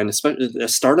one, man. Especially a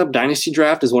startup dynasty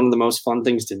draft is one of the most fun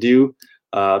things to do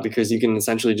because you can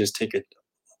essentially just take an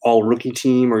all-rookie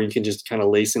team, or you can just kind of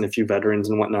lace in a few veterans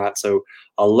and whatnot. So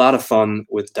a lot of fun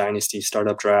with dynasty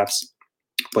startup drafts.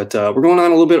 But we're going on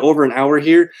a little bit over an hour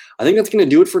here. I think that's going to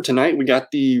do it for tonight. We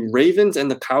got the Ravens and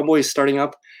the Cowboys starting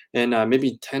up in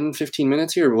maybe 10, 15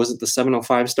 minutes here. Or was it the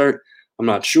 7:05 start? I'm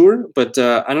not sure. But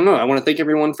I don't know. I want to thank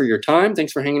everyone for your time.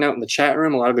 Thanks for hanging out in the chat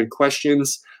room. A lot of good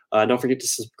questions. Don't forget to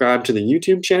subscribe to the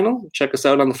YouTube channel. Check us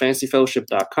out on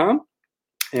thefantasyfellowship.com.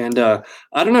 And I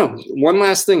don't know. One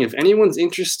last thing. If anyone's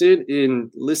interested in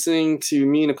listening to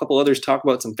me and a couple others talk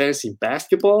about some fantasy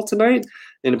basketball tonight,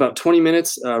 in about 20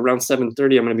 minutes, around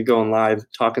 7:30, I'm going to be going live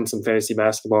talking some fantasy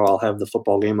basketball. I'll have the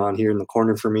football game on here in the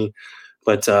corner for me.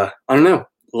 But I don't know.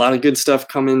 A lot of good stuff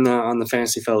coming on the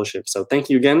Fantasy Fellowship. So thank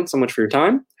you again so much for your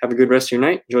time. Have a good rest of your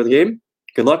night. Enjoy the game.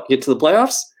 Good luck. Get to the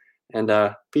playoffs. And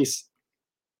peace.